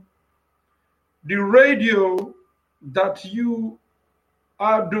the radio that you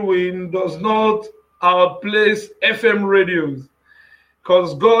are doing does not outplace FM radios.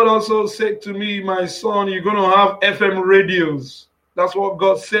 Because God also said to me, my son, you're going to have FM radios. That's what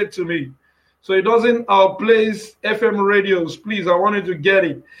God said to me. So it doesn't outplace FM radios. Please, I want you to get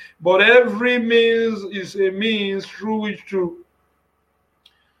it. But every means is a means through which to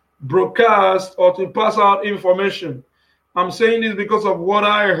broadcast or to pass out information. I'm saying this because of what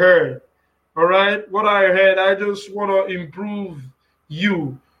I heard. All right? What I heard, I just want to improve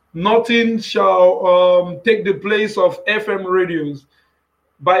you. Nothing shall take the place of FM radios.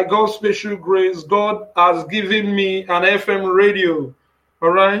 By God's special grace, God has given me an FM radio. All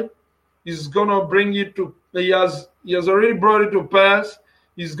right? He's going to bring it to, he has already brought it to pass.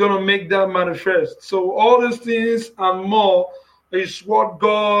 He's going to make that manifest. So all these things and more is what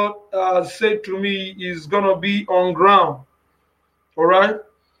God said to me is going to be on ground. All right?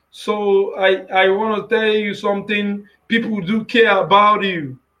 So I want to tell you something. People do care about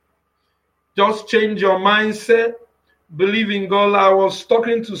you. Just change your mindset. Believe in God. I was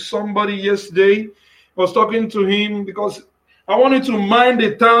talking to somebody yesterday. I was talking to him because I wanted to mind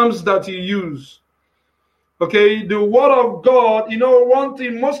the terms that he used. Okay, the word of God, one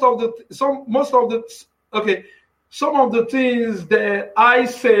thing, some of the things that I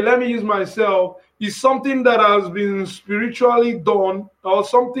say, let me use myself, is something that has been spiritually done, or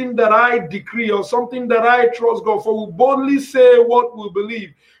something that I decree, or something that I trust God for. We boldly say what we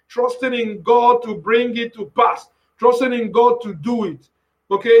believe, trusting in God to bring it to pass, trusting in God to do it.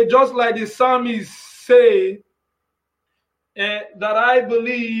 Okay, just like the psalmist say, that I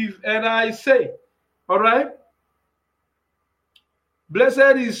believe and I say. All right?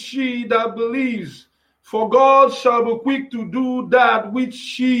 Blessed is she that believes, for God shall be quick to do that which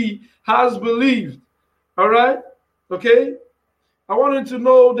she has believed. All right? Okay? I wanted to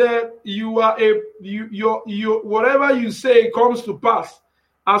know that you are whatever you say comes to pass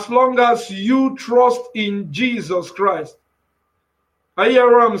as long as you trust in Jesus Christ. I hear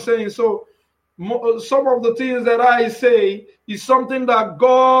what I'm saying. So some of the things that I say is something that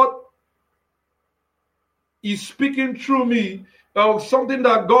God is speaking through me, or something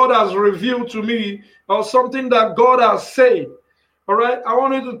that God has revealed to me, or something that God has said. All right. I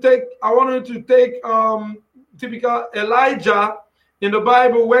wanted to take typical Elijah in the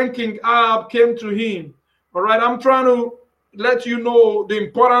Bible when King Ahab came to him. All right. I'm trying to let you know the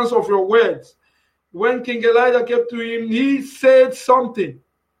importance of your words. When King Elijah came to him, he said something.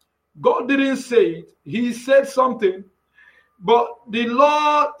 God didn't say it. He said something, but the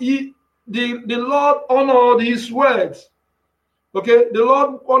Lord honored his words. Okay, the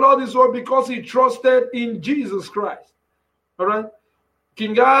Lord honored his word because he trusted in Jesus Christ. All right,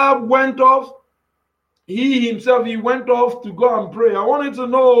 King Ahab went off. He himself went off to go and pray. I wanted to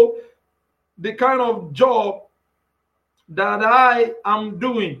know the kind of job that I am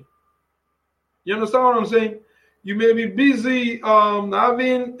doing. You understand what I'm saying? You may be busy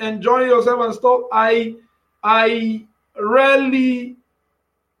enjoying yourself and stuff. I rarely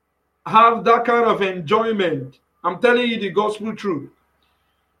have that kind of enjoyment. I'm telling you the gospel truth.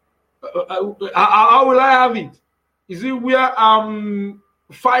 How will I have it? Is it where I'm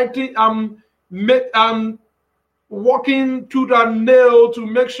fighting, I'm walking tooth and nail to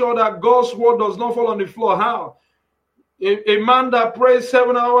make sure that God's word does not fall on the floor? How? A man that prays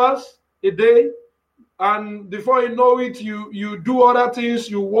 7 hours a day, and before you know it, you do other things,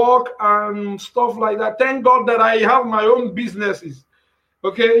 you walk and stuff like that. Thank God that I have my own businesses.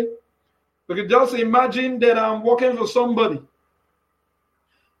 Okay? Just imagine that I'm working for somebody.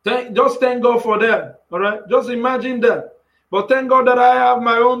 Just thank God for that. All right? Just imagine that. But thank God that I have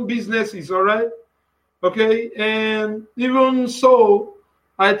my own businesses. All right? Okay? And even so,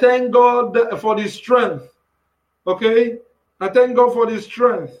 I thank God for the strength. Okay? I thank God for the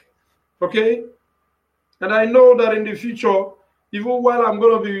strength. Okay? And I know that in the future, even while I'm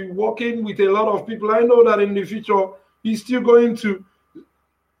going to be working with a lot of people, I know that in the future, He's still going to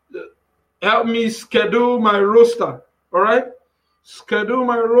help me schedule my roster. All right? Schedule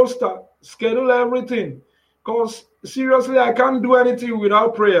my roster. Schedule everything. Because seriously, I can't do anything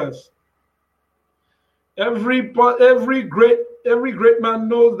without prayers. Every great man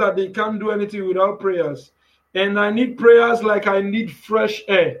knows that they can't do anything without prayers. And I need prayers like I need fresh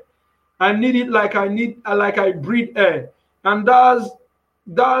air. I need it like I breathe air. And that's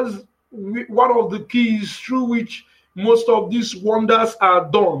one of the keys through which most of these wonders are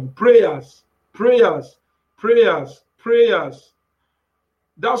done. Prayers, prayers, prayers, prayers.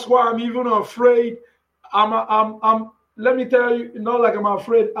 That's why I'm even afraid. Let me tell you, not like I'm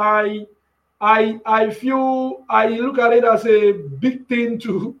afraid. I feel, I look at it as a big thing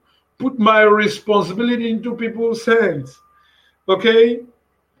to put my responsibility into people's hands. Okay?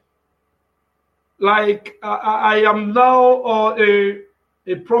 Like I am now a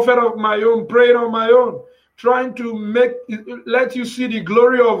prophet of my own, praying on my own, trying to let you see the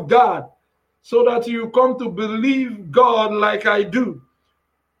glory of God so that you come to believe God like I do.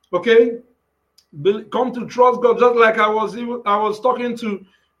 Okay? Come to trust God, just like I was talking to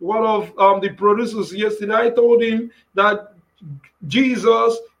one of the producers yesterday. I told him that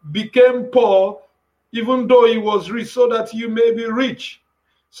Jesus became poor even though he was rich, so that you may be rich.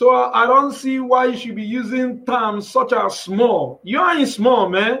 So I don't see why you should be using terms such as small. You ain't small,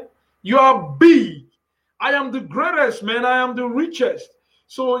 man. You are big. I am the greatest, man. I am the richest.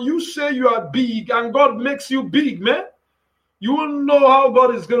 So you say you are big and God makes you big, man. You will know how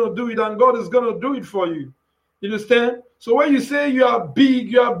God is going to do it, and God is going to do it for you. You understand? So when you say you are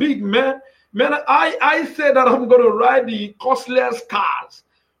big, man. Man, I said that I'm going to ride the costless cars,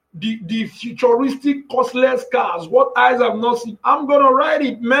 the futuristic costless cars, what eyes have not seen. I'm going to ride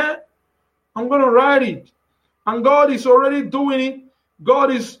it, man. I'm going to ride it. And God is already doing it.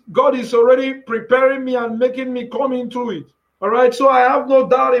 God is already preparing me and making me come into it. All right? So I have no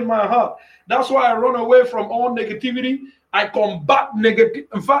doubt in my heart. That's why I run away from all negativity. I combat negative.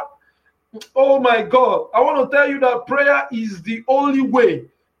 In fact, oh my God, I want to tell you that prayer is the only way.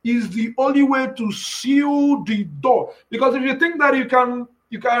 Is the only way to seal the door. Because if you think that you can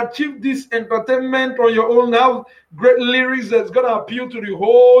achieve this entertainment on your own, have great lyrics that's gonna appeal to the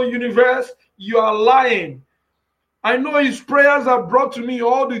whole universe, you are lying. I know His prayers have brought to me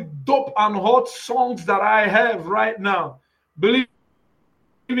all the dope and hot songs that I have right now. Believe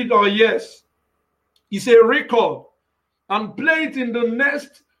it or yes, it's a record. And play it in the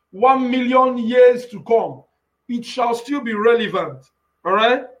next 1 million years to come. It shall still be relevant. All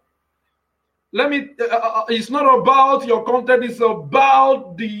right? It's not about your content, it's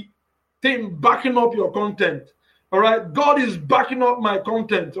about the thing backing up your content. All right? God is backing up my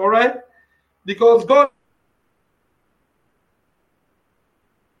content. All right? Because God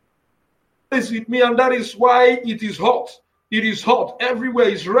is with me, and that is why it is hot. It is hot. Everywhere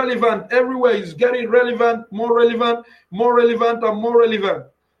is relevant. Everywhere is getting relevant, and more relevant.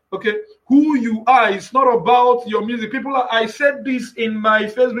 Okay, who you are is not about your music. I said this in my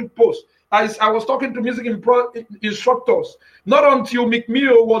Facebook post. I was talking to music instructors. Not until Meek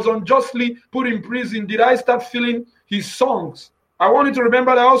Mill was unjustly put in prison did I start feeling his songs. I want you to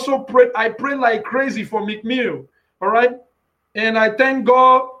remember that I prayed like crazy for Meek Mill. All right, and I thank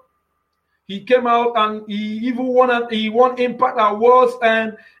God. He came out and he won Impact Awards,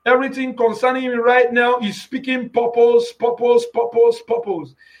 and everything concerning him right now is speaking purpose.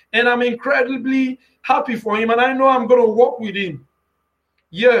 And I'm incredibly happy for him, and I know I'm going to work with him.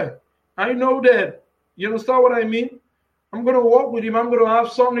 Yeah, I know that. You understand what I mean? I'm going to work with him. I'm going to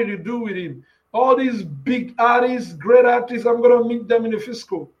have something to do with him. All these big artists, great artists, I'm going to meet them in the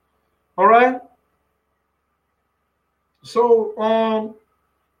physical. All right? So,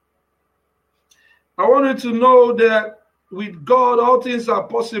 I wanted to know that with God, all things are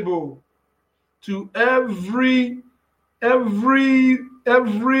possible. To everything that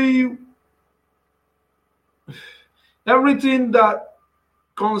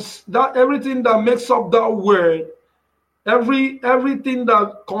makes up that word, everything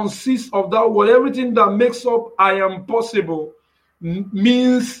that consists of that word, everything that makes up I am possible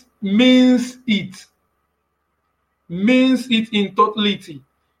means it in totality.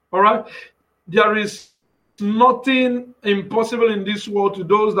 All right. There is nothing impossible in this world to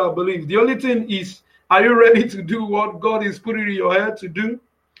those that believe. The only thing is, are you ready to do what God is putting in your head to do?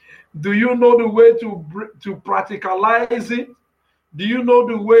 Do you know the way to practicalize it? Do you know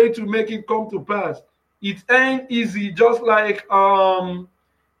the way to make it come to pass? It ain't easy. Just like one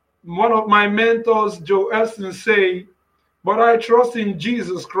of my mentors, Joe Elston, say, but I trust in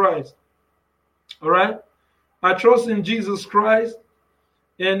Jesus Christ. All right? I trust in Jesus Christ,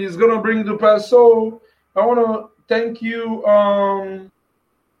 and it's going to bring it to pass. So I want to thank you. I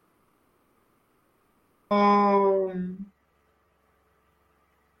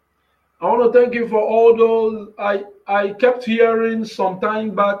want to thank you for all those. I kept hearing some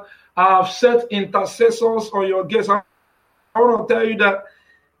time back, I have set intercessors on your guests. I want to tell you that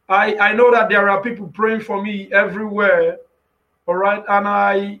I know that there are people praying for me everywhere. All right. And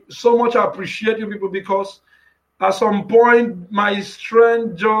I so much appreciate you people, because at some point my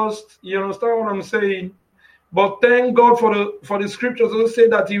strength just, you understand what I'm saying? But thank God for the scriptures that say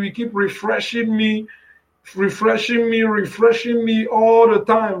that He will keep refreshing me all the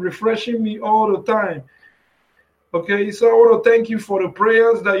time, refreshing me all the time. Okay, so I want to thank you for the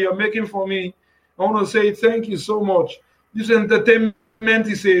prayers that you're making for me. I want to say thank you so much. This entertainment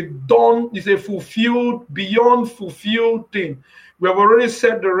is a fulfilled, beyond fulfilled thing. We have already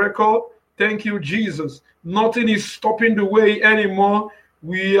set the record. Thank you, Jesus. Nothing is stopping the way anymore.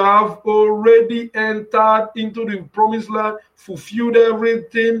 We have already entered into the promised land, fulfilled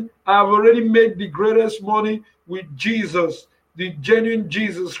everything. I've already made the greatest money with Jesus, the genuine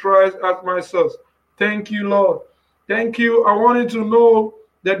Jesus Christ as my source. Thank you, Lord. Thank you. I wanted to know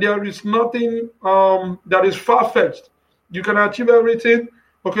that there is nothing that is far-fetched. You can achieve everything.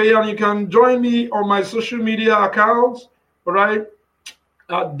 Okay, and you can join me on my social media accounts, right?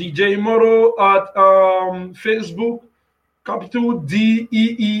 At DJ Imoro at Facebook, capital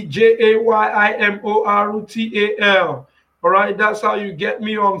DEEJAYIMORTAL. All right, that's how you get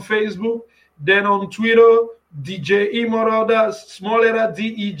me on Facebook. Then on Twitter, DJ Imoro, that's small letter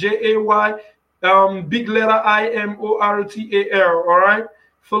DEJAY, big letter IMORTAL. All right,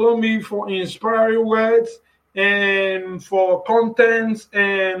 follow me for inspiring words and for contents,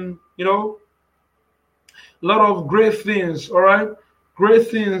 and a lot of great things. All right, great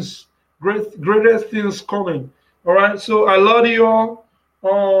things, greatest things coming. All right, so I love you all.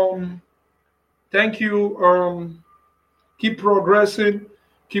 Thank you. Keep progressing,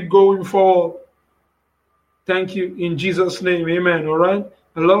 keep going forward. Thank you in Jesus' name, amen. All right,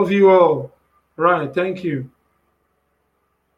 I love you all. All right, thank you.